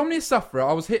an insomnia sufferer,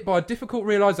 I was hit by a difficult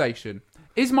realisation.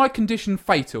 Is my condition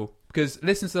fatal? Because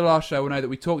listeners to the last show will know that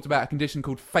we talked about a condition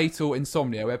called fatal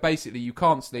insomnia, where basically you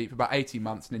can't sleep for about 18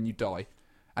 months and then you die.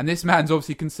 And this man's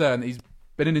obviously concerned that he's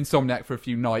been an insomniac for a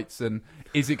few nights, and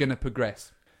is it going to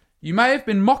progress? You may have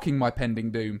been mocking my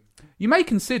pending doom. You may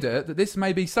consider that this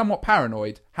may be somewhat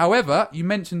paranoid. However, you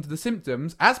mentioned the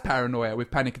symptoms as paranoia with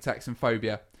panic attacks and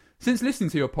phobia. Since listening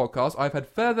to your podcast, I've had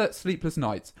further sleepless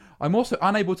nights. I'm also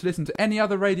unable to listen to any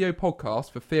other radio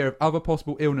podcast for fear of other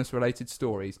possible illness-related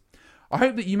stories. I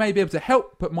hope that you may be able to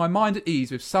help put my mind at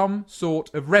ease with some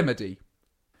sort of remedy.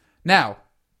 Now,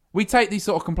 we take these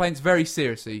sort of complaints very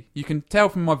seriously. You can tell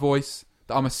from my voice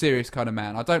that I'm a serious kind of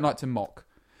man. I don't like to mock.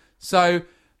 So,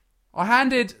 I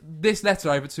handed this letter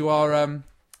over to our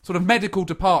sort of medical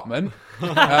department.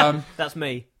 That's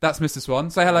me. That's Mr Swan.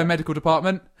 Say hello, medical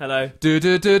department. Hello.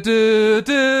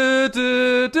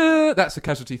 Do-do-do-do-do-do-do. That's a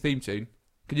Casualty theme tune.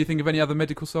 Can you think of any other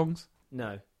medical songs?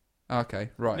 No. Okay,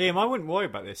 right. Liam, I wouldn't worry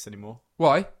about this anymore.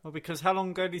 Why? Well, because how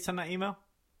long ago did he send that email?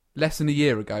 Less than a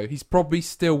year ago. He's probably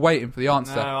still waiting for the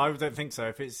answer. No, I don't think so.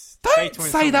 If it's Don't fatal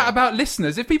say that insomnia- about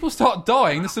listeners. If people start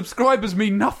dying, the subscribers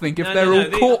mean nothing if No, they're no, all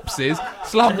no, corpses,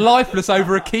 slumped lifeless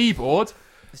over a keyboard.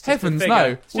 It's just Heavens, a no.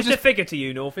 figure. It's We'll just a figure to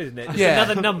you, North, isn't it? Just Yeah.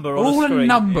 another number on all a screen. a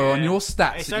number on Yeah. your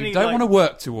stats It's that you only don't like- want to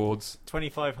work towards.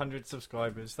 2,500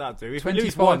 subscribers. That'll do. If we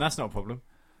lose 25 one, that's not a problem.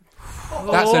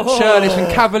 That's a churlish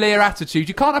and cavalier attitude.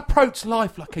 You can't approach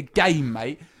life like a game,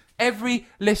 mate. Every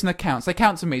listener counts. They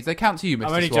count to me. They count to you, Mr.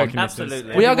 I'm only Swan. joking.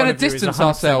 Absolutely. We are Every going one to of you is distance 100%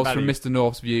 ourselves from valued. Mr.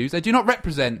 North's views. They do not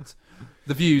represent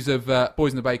the views of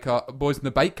Boys in the Bakecast. Boys in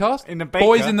the Bakecast? In the Baker.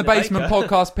 Boys in the The Basement Baker.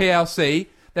 Podcast PLC.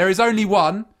 There is only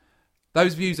one.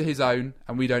 Those views are his own,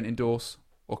 and we don't endorse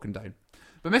or condone.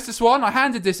 But Mr Swan, I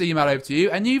handed this email over to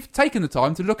you, and you've taken the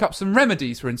time to look up some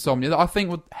remedies for insomnia that I think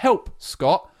would help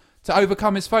Scott to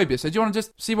overcome his phobia. So do you want to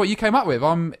just see what you came up with?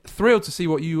 I'm thrilled to see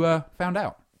what you found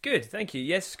out. Good, thank you.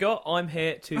 Yes, Scott, I'm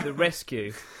here to the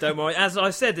rescue. Don't worry. As I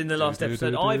said in the last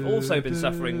episode, I've also been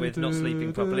suffering with not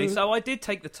sleeping properly, so I did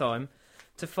take the time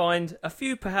to find a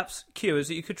few perhaps cures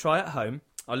that you could try at home.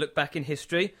 I looked back in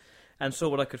history and saw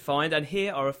what I could find, and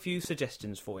here are a few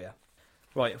suggestions for you.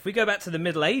 Right, if we go back to the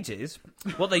Middle Ages,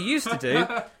 what they used to do,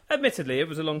 admittedly it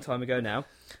was a long time ago now,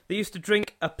 they used to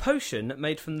drink a potion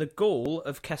made from the gall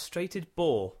of castrated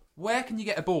boar. Where can you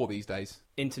get a boar these days?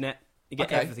 Internet. You get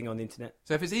Okay. everything on the internet.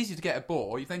 So if it's easy to get a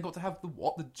boar, you've then got to have the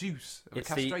what? The juice of a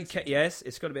castrated. Yes,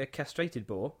 it's got to be a castrated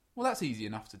boar. Well, that's easy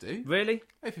enough to do. Really?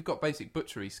 If you've got basic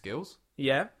butchery skills.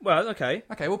 Yeah. Well, okay.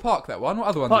 Okay, we'll park that one. What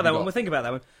other ones Part have that you one. got? We'll think about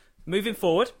that one. Moving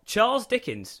forward, Charles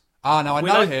Dickens. Ah, no, I We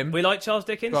know like, him. We like Charles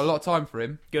Dickens. Got a lot of time for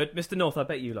him. Good. Mr. North, I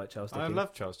bet you like Charles I Dickens.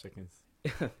 love Charles Dickens.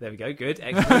 There we go. Good.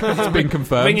 Excellent. It's been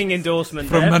confirmed. Ringing endorsement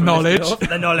From there the Mr. knowledge. North.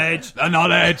 The knowledge. The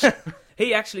knowledge.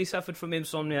 He actually suffered from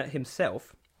insomnia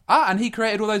himself. And he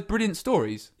created all those brilliant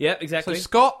stories. Yeah, exactly. So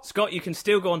Scott, Scott, you can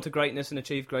still go on to greatness and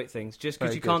achieve great things. Just because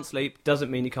Very you good. can't sleep doesn't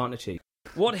mean you can't achieve.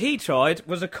 What he tried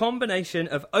was a combination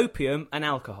of opium and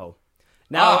alcohol.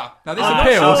 Now now this I'm not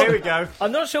appeals. sure- Here we go.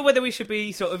 I'm not sure whether we should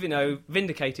be sort of,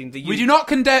 vindicating the use. We do not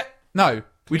condemn. No,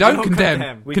 we don't don't condemn.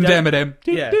 condemn. We Condemn don't- them.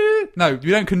 Yeah. No,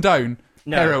 we don't condone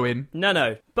No. heroin.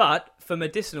 No. But for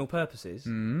medicinal purposes,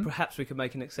 Hmm. perhaps we could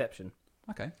make an exception.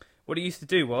 Okay. What he used to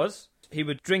do was, he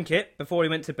would drink it before he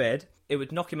went to bed, it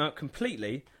would knock him out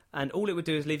completely, and all it would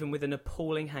do is leave him with an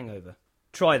appalling hangover.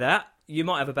 Try that. You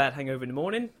might have a bad hangover in the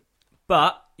morning,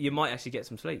 but you might actually get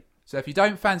some sleep. So if you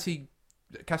don't fancy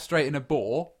castrating a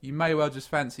boar, you may well just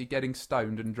fancy getting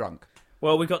stoned and drunk.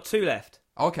 Well, we've got 2 left.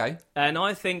 Okay. And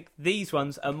I think these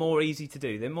ones are more easy to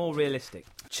do. They're more realistic.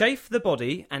 Chafe the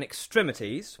body and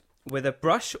extremities with a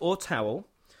brush or towel,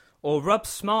 or rub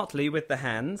smartly with the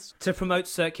hands to promote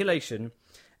circulation,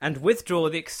 and withdraw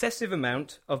the excessive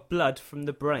amount of blood from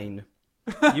the brain.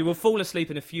 You will fall asleep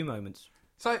in a few moments.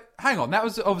 So hang on, that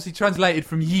was obviously translated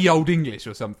from ye old English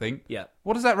or something. Yeah.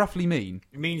 What does that roughly mean?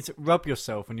 It means rub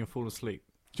yourself and you'll fall asleep.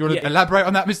 Do you want to Yeah. elaborate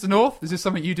on that, Mr. North? Is this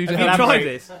something you do to Have you help? tried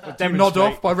Elaborate. this? Do you nod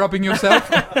off by rubbing yourself?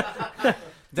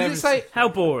 Does it say? How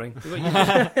boring.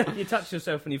 You touch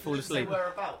yourself and you fall asleep.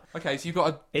 Whereabouts? Okay, so you've got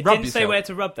to It rub didn't yourself. say where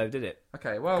to rub, though, did it?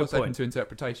 Okay, well, Good it's open point. to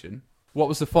interpretation. What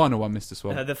was the final one, Mr.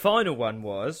 Swan? The final one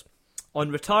was, on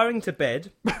retiring to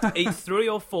bed, eat 3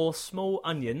 or 4 small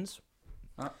onions.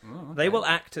 They will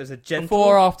act as a gentle...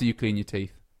 Before or after you clean your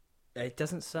teeth? It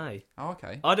doesn't say. Oh,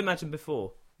 okay. I'd imagine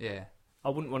before. Yeah. I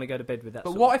wouldn't want to go to bed with that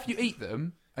But sort what of- if you eat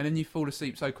them and then you fall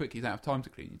asleep so quickly you don't have time to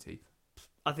clean your teeth?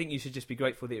 I think you should just be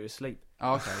grateful that you're asleep.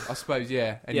 Oh, okay. I suppose,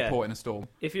 yeah. Any Yeah. port in a storm.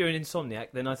 If you're an insomniac,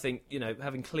 then I think,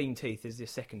 having clean teeth is your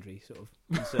secondary sort of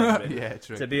concern, really, Yeah,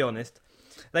 true. to be honest.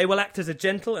 They will act as a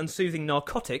gentle and soothing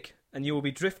narcotic, and you will be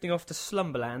drifting off to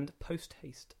slumberland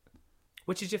post-haste.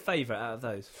 Which is your favourite out of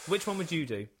those? Which one would you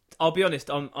do? I'll be honest,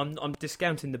 I'm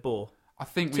discounting the boar. I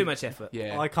think Too much effort.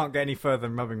 Yeah. I can't get any further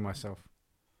than rubbing myself.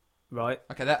 Right.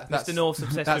 Okay, that's Mr. North's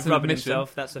obsessed that's with an rubbing admission.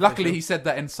 himself. That's Luckily, official. he said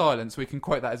that in silence. We can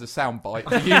quote that as a soundbite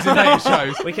to use in later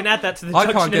shows. We can add that to the I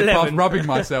Junction can't get 11. past rubbing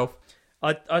myself.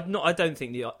 I don't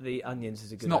think the onions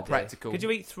is a good not idea. practical. Could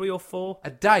you eat 3 or 4? A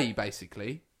day,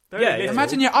 basically. Very Yeah, little.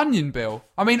 Imagine your onion bill.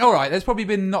 I mean, all right, there's probably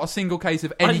been not a single case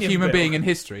of any Onion human bill. being in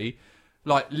history,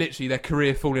 like literally their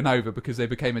career falling over because they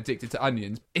became addicted to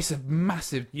onions. It's a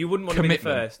massive You wouldn't want to be the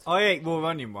commitment. first. I ate raw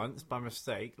onion once by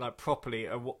mistake, like properly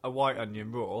a white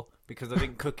onion raw, because I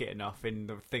didn't cook it enough in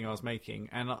the thing I was making,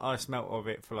 and I smelt of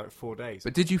it for like 4 days.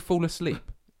 But did you fall asleep?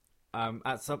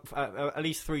 At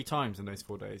least 3 times in those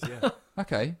 4 days. Yeah.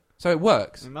 Okay, so it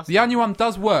works. It must The be. onion one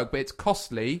does work, but it's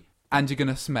costly and you're going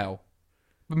to smell.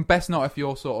 Best not if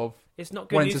you're sort of... It's not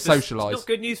good Wanting news to for, socialise. It's not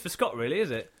good news for Scott, really,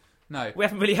 is it? No. We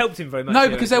haven't really helped him very much. No,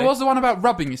 here, because there actually. was the one about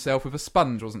rubbing yourself with a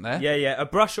sponge, wasn't there? Yeah, a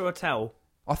brush or a towel.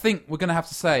 I think we're going to have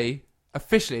to say,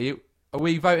 officially, are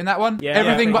we voting that one? Yeah,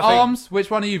 Everything yeah, but I think- arms?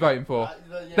 Which one are you voting for?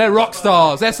 They're rock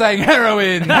stars. They're saying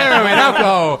heroin,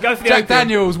 alcohol, Go for the Jack opium.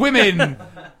 Daniels, women,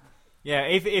 Yeah.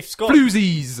 If Scott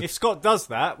floozies. if Scott does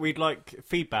that, we'd like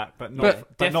feedback, but not But-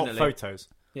 not definitely. photos.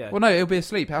 Yeah. Well, no, he'll be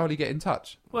asleep. How will he get in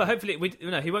touch? Well, hopefully, he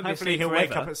won't Hopefully be he'll asleep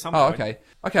wake forever. up at some Oh, point. okay.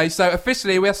 Okay, so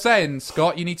officially we're saying,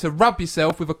 Scott, you need to rub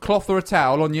yourself with a cloth or a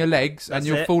towel on your legs and That's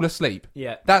you'll it. fall asleep.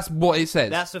 Yeah, That's what it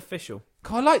says. that's official.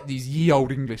 I like these ye old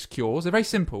English cures. They're very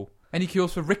simple. Any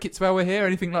cures for rickets while we're here?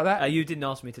 Anything like that? You didn't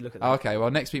ask me to look at that. Oh, okay,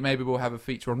 well, next week maybe we'll have a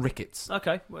feature on rickets.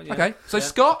 Okay. Well, yeah. Okay, so Yeah.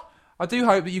 Scott, I do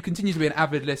hope that you continue to be an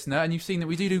avid listener, and you've seen that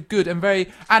we do good and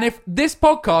very... And if this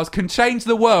podcast can change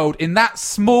the world in that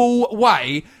small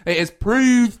way, it has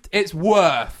proved its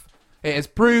worth. It has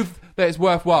proved that it's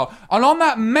worthwhile. And on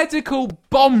that medical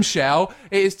bombshell,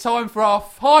 it is time for our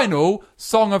final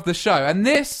song of the show. And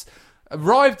this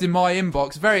arrived in my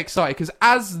inbox, very excited, because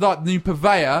as the new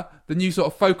purveyor, the new sort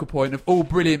of focal point of all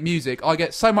brilliant music, I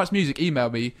get so much music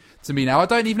emailed to me now, I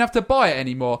don't even have to buy it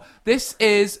anymore. This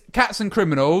is Cats and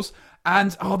Criminals,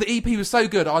 and the EP was so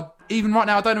good. Even right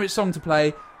now, I don't know which song to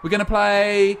play. We're going to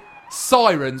play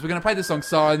Sirens. We're going to play the song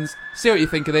Sirens, see what you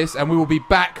think of this, and we will be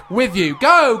back with you.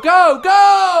 Go, go,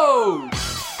 go!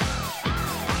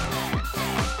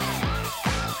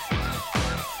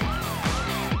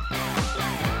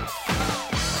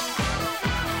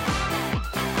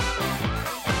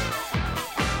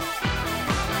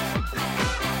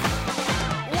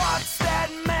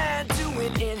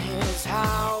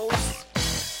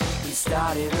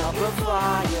 Starting up a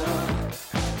fire.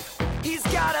 He's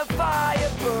got a fire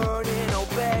burning, oh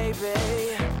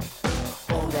baby.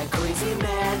 Oh, that crazy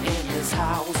man in his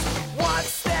house.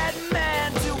 What's that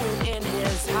man doing in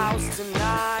his house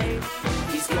tonight?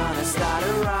 He's gonna start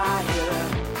a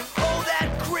riot. Oh,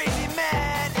 that crazy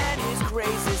man and his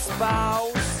crazy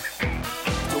spouse.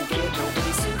 Don't get no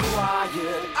peace and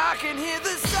quiet. I can hear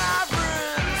the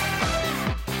sirens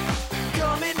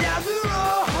coming down the road.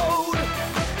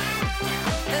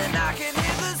 And I can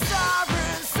hear the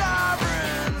sirens,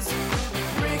 sirens.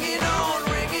 Ring it on,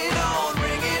 ring it on,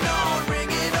 ring it on,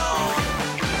 ring it on.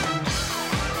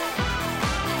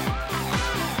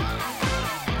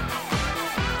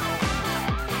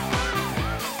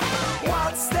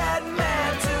 What's that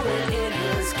man doing in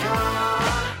his car?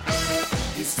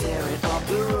 He's tearing up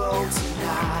the road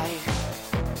tonight.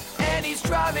 And he's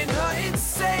driving her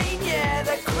insane, yeah,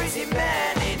 that crazy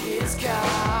man in his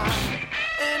car.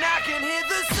 And I can hear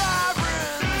the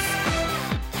sirens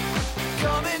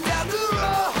coming down the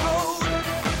road.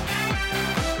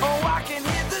 Oh, I can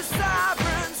hear the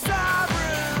sirens,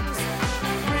 sirens.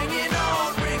 Ring it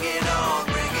on, ring it on,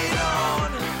 ring it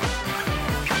on.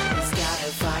 He's got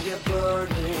a fire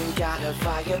burning, got a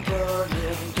fire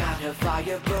burning, got a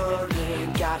fire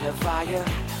burning, got a fire.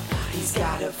 He's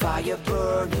got a fire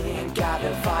burning, got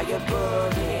a fire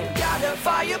burning, got a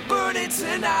fire burning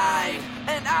tonight.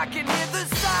 And I can hear the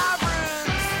sirens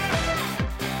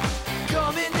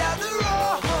coming down the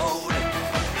road.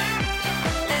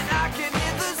 And I can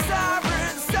hear the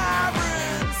sirens,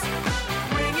 sirens.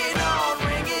 Ring it on,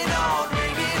 ring it on,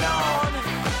 ring it on.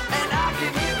 And I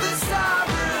can hear the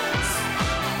sirens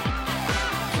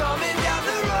coming down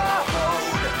the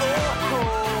road.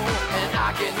 Oh, and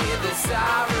I can hear the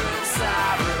sirens,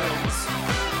 sirens.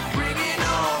 Ring it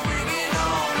on, ring it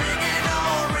on, ring it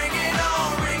on, ring it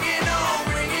on, ring it on,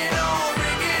 ring it on,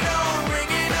 ring it on,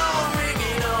 ring it on, ring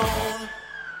it on.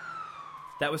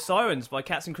 That was Sirens by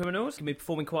Cats and Criminals. Going to be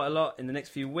performing quite a lot in the next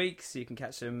few weeks. You can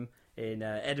catch them in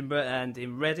Edinburgh and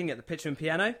in Reading at the Pitcher and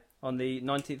Piano on the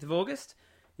 19th of August.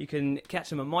 You can catch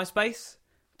them on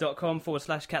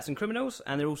myspace.com/Cats and Criminals,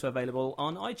 and they're also available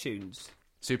on iTunes.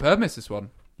 Superb, Mr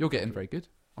Swan. You're getting very good.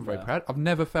 I'm very proud. I've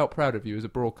never felt proud of you as a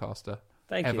broadcaster.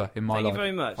 Thank ever you. in my Thank life. you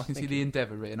very much. I can see Thank the you.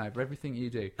 endeavour written over everything you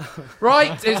do.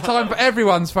 Right, it's time for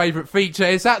everyone's favourite feature.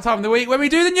 It's that time of the week when we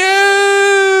do the news!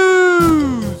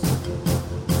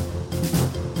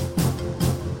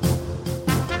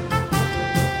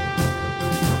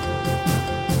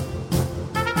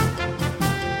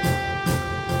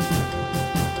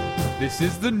 This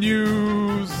is the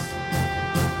news.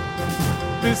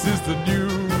 This is the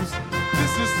news.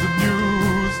 This is the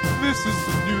news. This is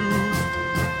the news.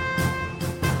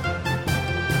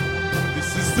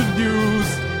 This is the news.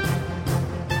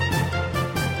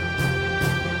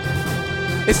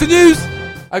 It's the news!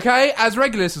 Okay, as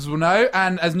regular listeners will know,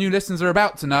 and as new listeners are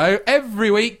about to know, every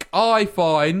week I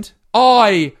find,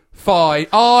 because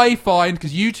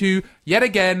you two, yet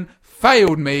again,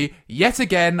 failed me, yet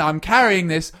again, I'm carrying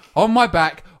this on my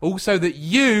back, also that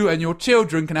you and your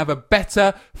children can have a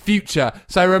better future.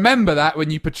 So remember that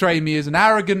when you portray me as an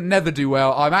arrogant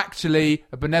ne'er-do-well, I'm actually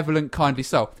a benevolent, kindly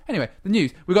soul. Anyway, the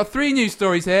news. We've got 3 news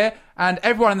stories here, and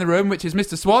everyone in the room, which is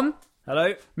Mr Swan,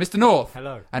 Hello. Mr North,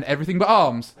 Hello. and Everything But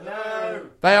Arms. Hello.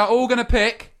 They are all going to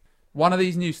pick one of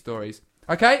these news stories.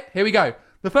 Okay, here we go.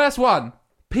 The first one.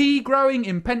 Pea growing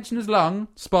in pensioner's lung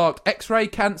sparked X-ray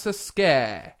cancer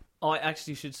scare. I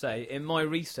actually should say, in my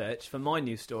research for my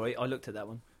news story, I looked at that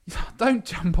one. Don't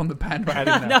jump on the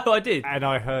bandwagon now. No, I did. And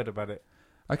I heard about it,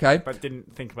 Okay. but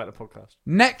didn't think about the podcast.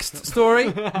 Next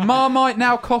story. Marmite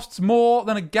now costs more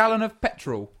than a gallon of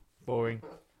petrol. Boring.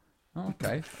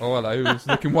 Okay. Oh, hello. It's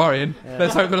looking worrying.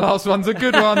 Let's hope the last one's a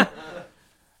good one.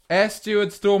 Air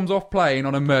steward storms off plane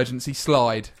on emergency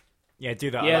slide. Yeah,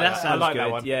 do that. Yeah, I like that that. sounds I like good.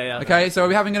 that one. Yeah. Okay, so are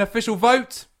we having an official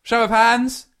vote? Show of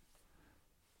hands.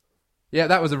 Yeah,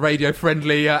 that was a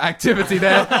radio-friendly activity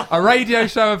there. A radio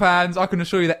show of hands. I can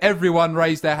assure you that everyone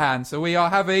raised their hands. So we are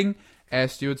having air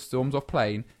steward storms off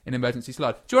plane in emergency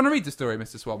slide. Do you want to read the story,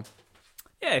 Mr Swan?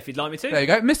 Yeah, if you'd like me to. There you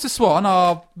go. Mr Swan,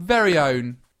 our very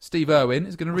own Steve Irwin,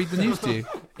 is going to read the news to you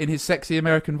in his sexy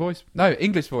American voice. No,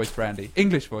 English voice, Brandy.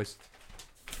 English voice.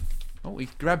 Oh, he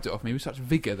grabbed it off me with such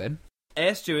vigour then.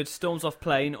 Air steward storms off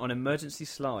plane on emergency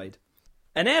slide.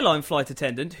 An airline flight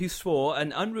attendant who swore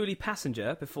an unruly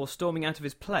passenger before storming out of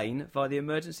his plane via the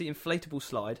emergency inflatable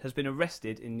slide has been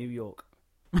arrested in New York.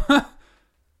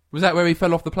 Was that where he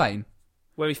fell off the plane?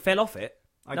 Where he fell off it?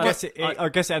 I guess it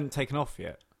hadn't taken off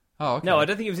yet. Oh, okay. No, I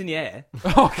don't think it was in the air.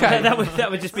 Okay. that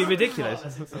would just be ridiculous.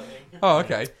 Oh,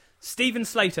 okay. Stephen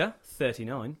Slater,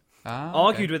 39, Ah, okay.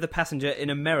 argued with a passenger in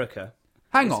America.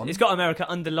 Hang on. It's got America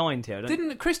underlined here.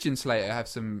 Didn't Christian Slater have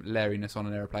some laryness on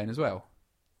an aeroplane as well?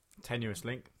 Tenuous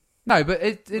link. No, but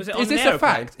Was it on is this an a aeroplane?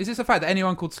 fact? Is this a fact that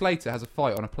anyone called Slater has a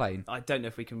fight on a plane? I don't know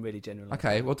if we can really generalise.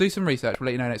 Okay, well, do some research. We'll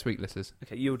let you know next week, listeners.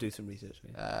 Okay, you'll do some research.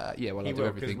 Yeah, well, He I'll do will, because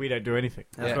everything. we don't do anything.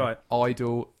 That's Yeah. right.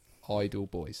 Idle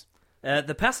boys.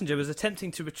 The passenger was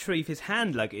attempting to retrieve his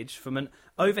hand luggage from an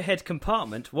overhead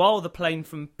compartment while the plane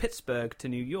from Pittsburgh to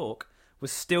New York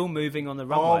was still moving on the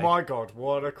runway. Oh my god,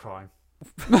 what a crime.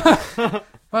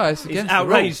 Well, it's He's against the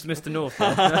outraged Mr. North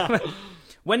there.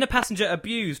 When the passenger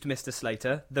abused Mr.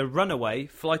 Slater, the runaway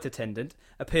flight attendant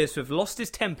appears to have lost his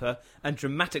temper and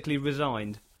dramatically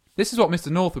resigned. This is what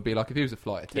Mr. North would be like if he was a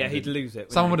flight Yeah, attendant. he'd lose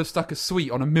it. Someone would have stuck a sweet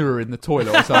on a mirror in the toilet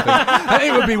or something. And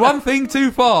it would be one thing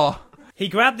too far. He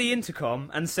grabbed the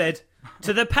intercom and said,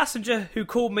 "To the passenger who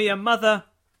called me a mother,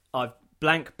 I've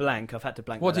blank. I've had to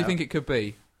blank. What that do you out. think it could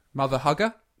be? Mother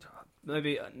hugger?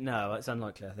 Maybe no. It's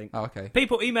unlikely. I think. Oh, okay.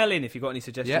 People email in if you've got any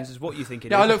suggestions Yeah. as what you think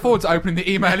it Yeah, I is. look forward to opening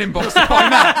the email inbox to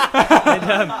find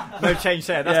that. No change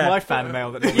there. That's Yeah. my fan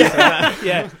mail that normally says that.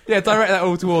 Yeah. Yeah, direct that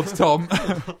all towards Tom.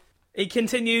 He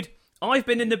continued, "I've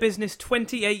been in the business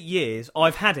 28 years.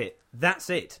 I've had it. That's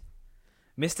it."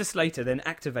 Mr. Slater then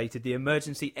activated the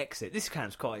emergency exit. This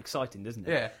sounds quite exciting, doesn't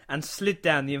it? Yeah. And slid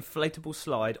down the inflatable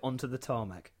slide onto the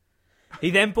tarmac. He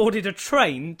then boarded a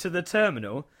train to the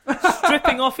terminal,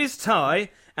 stripping off his tie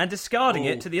and discarding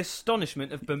it to the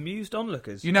astonishment of bemused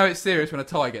onlookers. You know it's serious when a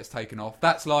tie gets taken off.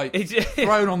 That's like It's-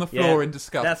 thrown on the floor Yeah, in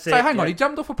disgust. that's So it, hang on, yeah. he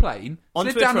jumped off a plane,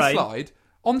 Onto slid a down the train. slide,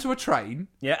 onto a train.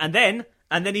 Yeah, and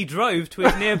then he drove to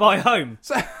his nearby home.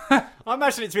 I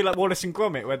imagine it to be like Wallace and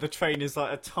Gromit, where the train is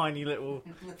like a tiny little.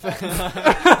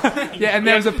 Yeah, and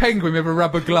there's a penguin with a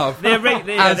rubber glove. They're as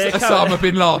they're Osama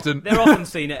bin Laden. They're often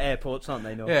seen at airports, aren't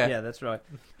they, North? Yeah. That's right.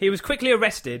 He was quickly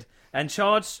arrested and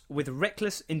charged with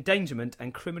reckless endangerment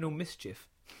and criminal mischief.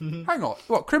 Hang on,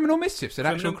 what, criminal mischief's an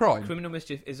actual crime? Criminal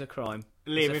mischief is a crime.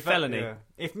 Liam, It's a if felony.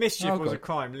 If mischief Oh, was God. a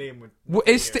crime, Liam would.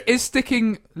 Is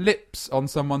sticking lips on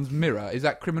someone's mirror, is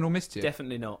that criminal mischief?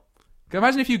 Definitely not.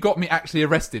 Imagine if you got me actually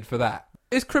arrested for that.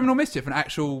 Is criminal mischief an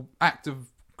actual act of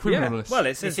criminalness? Yeah. Well,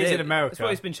 it says This is here, in America. That's what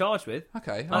he's been charged with.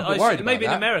 Okay, I'm I a bit worried about maybe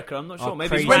that. in America, I'm not sure. Oh, Maybe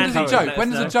crazy When Rand does a Cohen joke? let When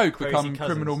us does a know. joke Crazy become cousins.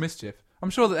 criminal mischief? I'm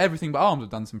sure that everything but arms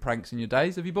have done some pranks in your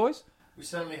days. Have you, boys? We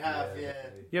certainly have, yeah.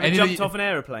 You ever Any jumped of you- off an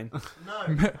aeroplane?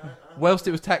 No. Whilst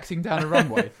it was taxiing down a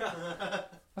runway.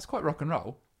 That's quite rock and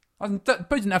roll. I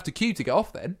didn't have to queue to get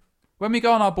off then. When we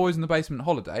go on our Boys in the Basement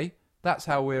holiday, that's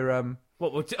how we're...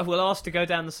 What, we'll ask to go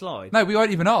down the slide? No, we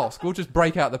won't even ask. We'll just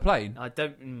break out the plane. I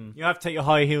don't... You have to take your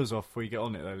high heels off before you get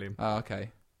on it, though, Liam. Oh,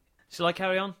 okay. Shall I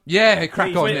carry on? Yeah,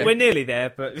 crack on. We're nearly there,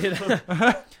 but... You know.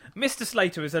 Mr.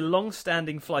 Slater is a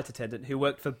long-standing flight attendant who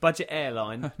worked for budget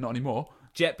airline Not anymore.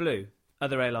 JetBlue.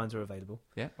 Other airlines are available.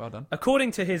 Yeah, well done.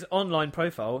 According to his online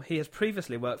profile, he has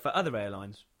previously worked for other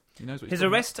airlines. He knows what he's His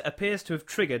talking arrest appears to have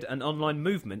triggered an online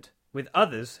movement with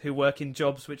others who work in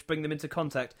jobs which bring them into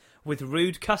contact with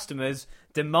rude customers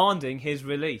demanding his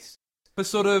release. For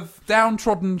sort of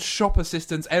downtrodden shop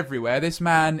assistants everywhere, this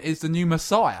man is the new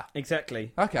messiah.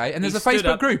 Exactly. Okay, and there's He a stood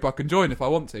Facebook up- group I can join if I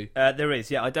want to. There is,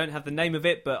 yeah. I don't have the name of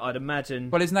it, but I'd imagine...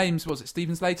 Well, his name's, was it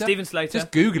Stephen Slater? Stephen Slater.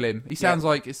 Just Google him. He sounds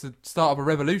like it's the start of a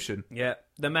revolution. Yeah,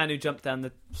 the man who jumped down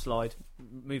the slide,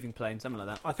 moving plane, something like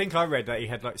that. I think I read that he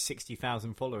had like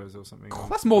 60,000 followers or something.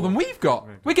 That's more than we've got.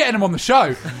 We're getting him on the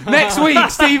show. Next week,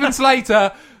 Stephen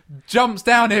Slater jumps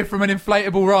down here from an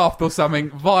inflatable raft or something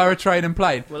via a train and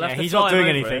plane. We'll Yeah, have to he's fly not him doing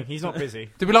over anything. it. He's not busy.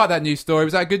 Did we like that news story?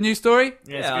 Was that a good news story?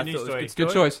 Yeah, Yeah, I it's a good news thought it story. was Good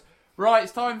choice. Right,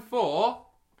 it's time for...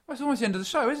 Well, it's almost the end of the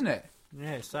show, isn't it?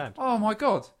 Yeah, it's sad. Oh, my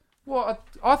God. What?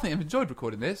 I think I've enjoyed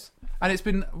recording this. And it's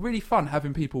been really fun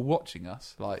having people watching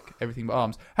us, like Everything But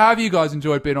Arms. How have you guys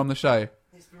enjoyed being on the show?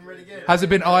 It's been really good. Has it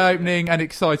been eye-opening and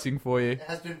exciting for you? It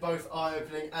has been both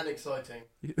eye-opening and exciting.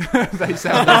 They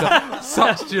sound under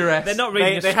such duress. They're not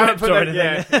reading They the haven't script put or it.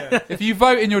 anything. Yeah. If you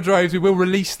vote in your droves, we will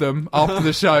release them after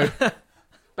the show.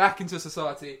 Back into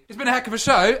society. It's been a heck of a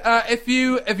show. If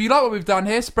you like what we've done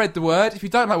here, spread the word. If you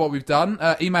don't like what we've done,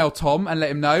 email Tom and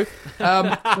let him know.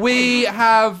 We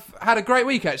have had a great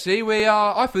week, actually.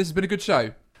 I feel this has been a good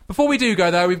show. Before we do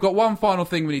go, though, we've got one final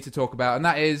thing we need to talk about, and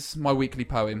that is my weekly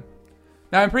poem.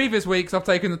 Now, in previous weeks, I've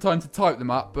taken the time to type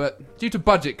them up, but due to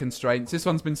budget constraints, this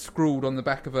one's been scrawled on the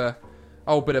back of a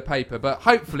old bit of paper. But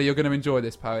hopefully you're going to enjoy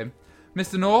this poem.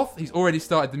 Mr North, he's already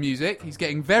started the music. He's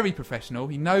getting very professional.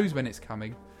 He knows when it's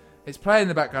coming. It's playing in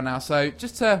the background now, so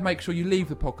just to make sure you leave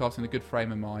the podcast in a good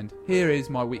frame of mind, here is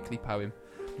my weekly poem.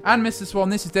 And Mr Swan,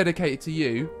 this is dedicated to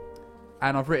you,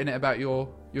 and I've written it about your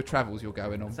travels you're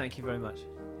going on. Thank you very much.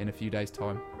 In a few days'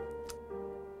 time.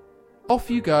 Off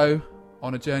you go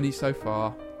on a journey so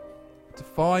far to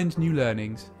find new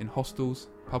learnings in hostels,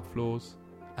 pub floors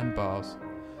and bars.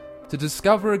 To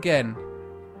discover again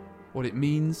what it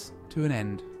means to an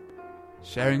end.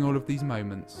 Sharing all of these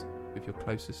moments with your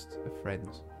closest of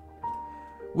friends.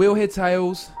 We'll hear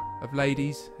tales of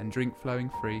ladies and drink flowing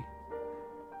free.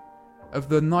 Of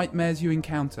the nightmares you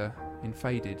encounter in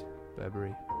faded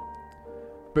Burberry.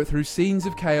 But through scenes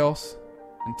of chaos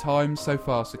and times so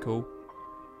farcical,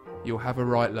 you'll have a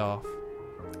right laugh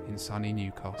in sunny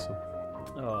Newcastle.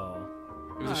 Oh.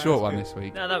 It was a short one this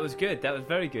week. No, that was good. That was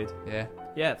very good. Yeah.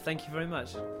 Yeah, thank you very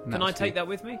much. And Can I take that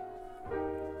with me?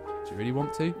 Do you really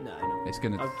want to? No. It's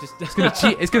gonna I'm just...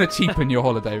 it's gonna cheapen your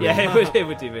holiday. Really. Yeah, it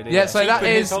would do really. Yeah, so that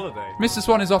Cheapen his is holiday. Mr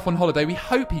Swan is off on holiday. We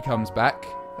hope he comes back.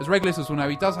 As regular listeners will know,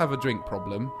 he does have a drink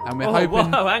problem, and we're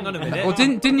hoping. Whoa, hang on a minute. Well,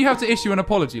 didn't you have to issue an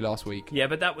apology last week? Yeah,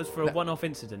 but that was for a one-off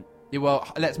incident. Yeah,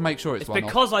 well, let's make sure it's It's one-off.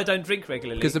 because I don't drink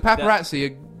regularly. Because the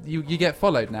paparazzi, you get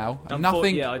followed now. And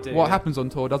nothing. Yeah, I do, what yeah. happens on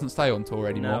tour doesn't stay on tour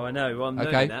anymore. No, I know. Well, I'm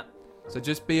Okay. learning that. So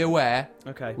just be aware.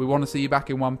 Okay. We want to see you back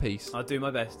in one piece. I'll do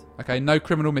my best. Okay, no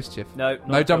criminal mischief. No.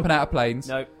 No jumping out of planes.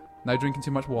 No. No drinking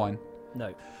too much wine.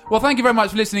 No. Well, thank you very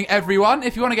much for listening, everyone.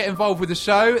 If you want to get involved with the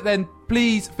show, then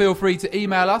please feel free to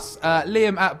email us,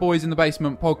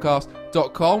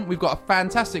 liam@boysinthebasementpodcast.com. We've got a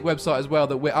fantastic website as well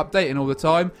that we're updating all the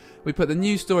time. We put the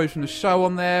news stories from the show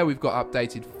on there. We've got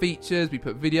updated features. We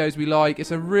put videos we like.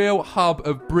 It's a real hub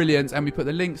of brilliance, and we put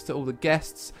the links to all the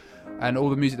guests and all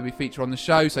the music that we feature on the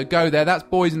show. So go there. That's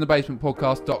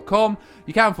boysinthebasementpodcast.com.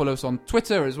 You can follow us on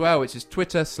Twitter as well, which is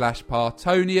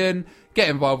Twitter/Partonian. Get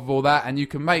involved with all that, and you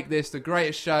can make this the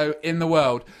greatest show in the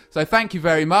world. So thank you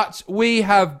very much. We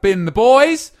have been the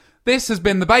boys. This has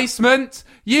been The Basement.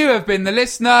 You have been the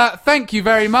listener. Thank you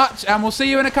very much, and we'll see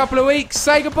you in a couple of weeks.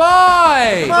 Say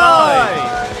goodbye.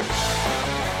 Bye.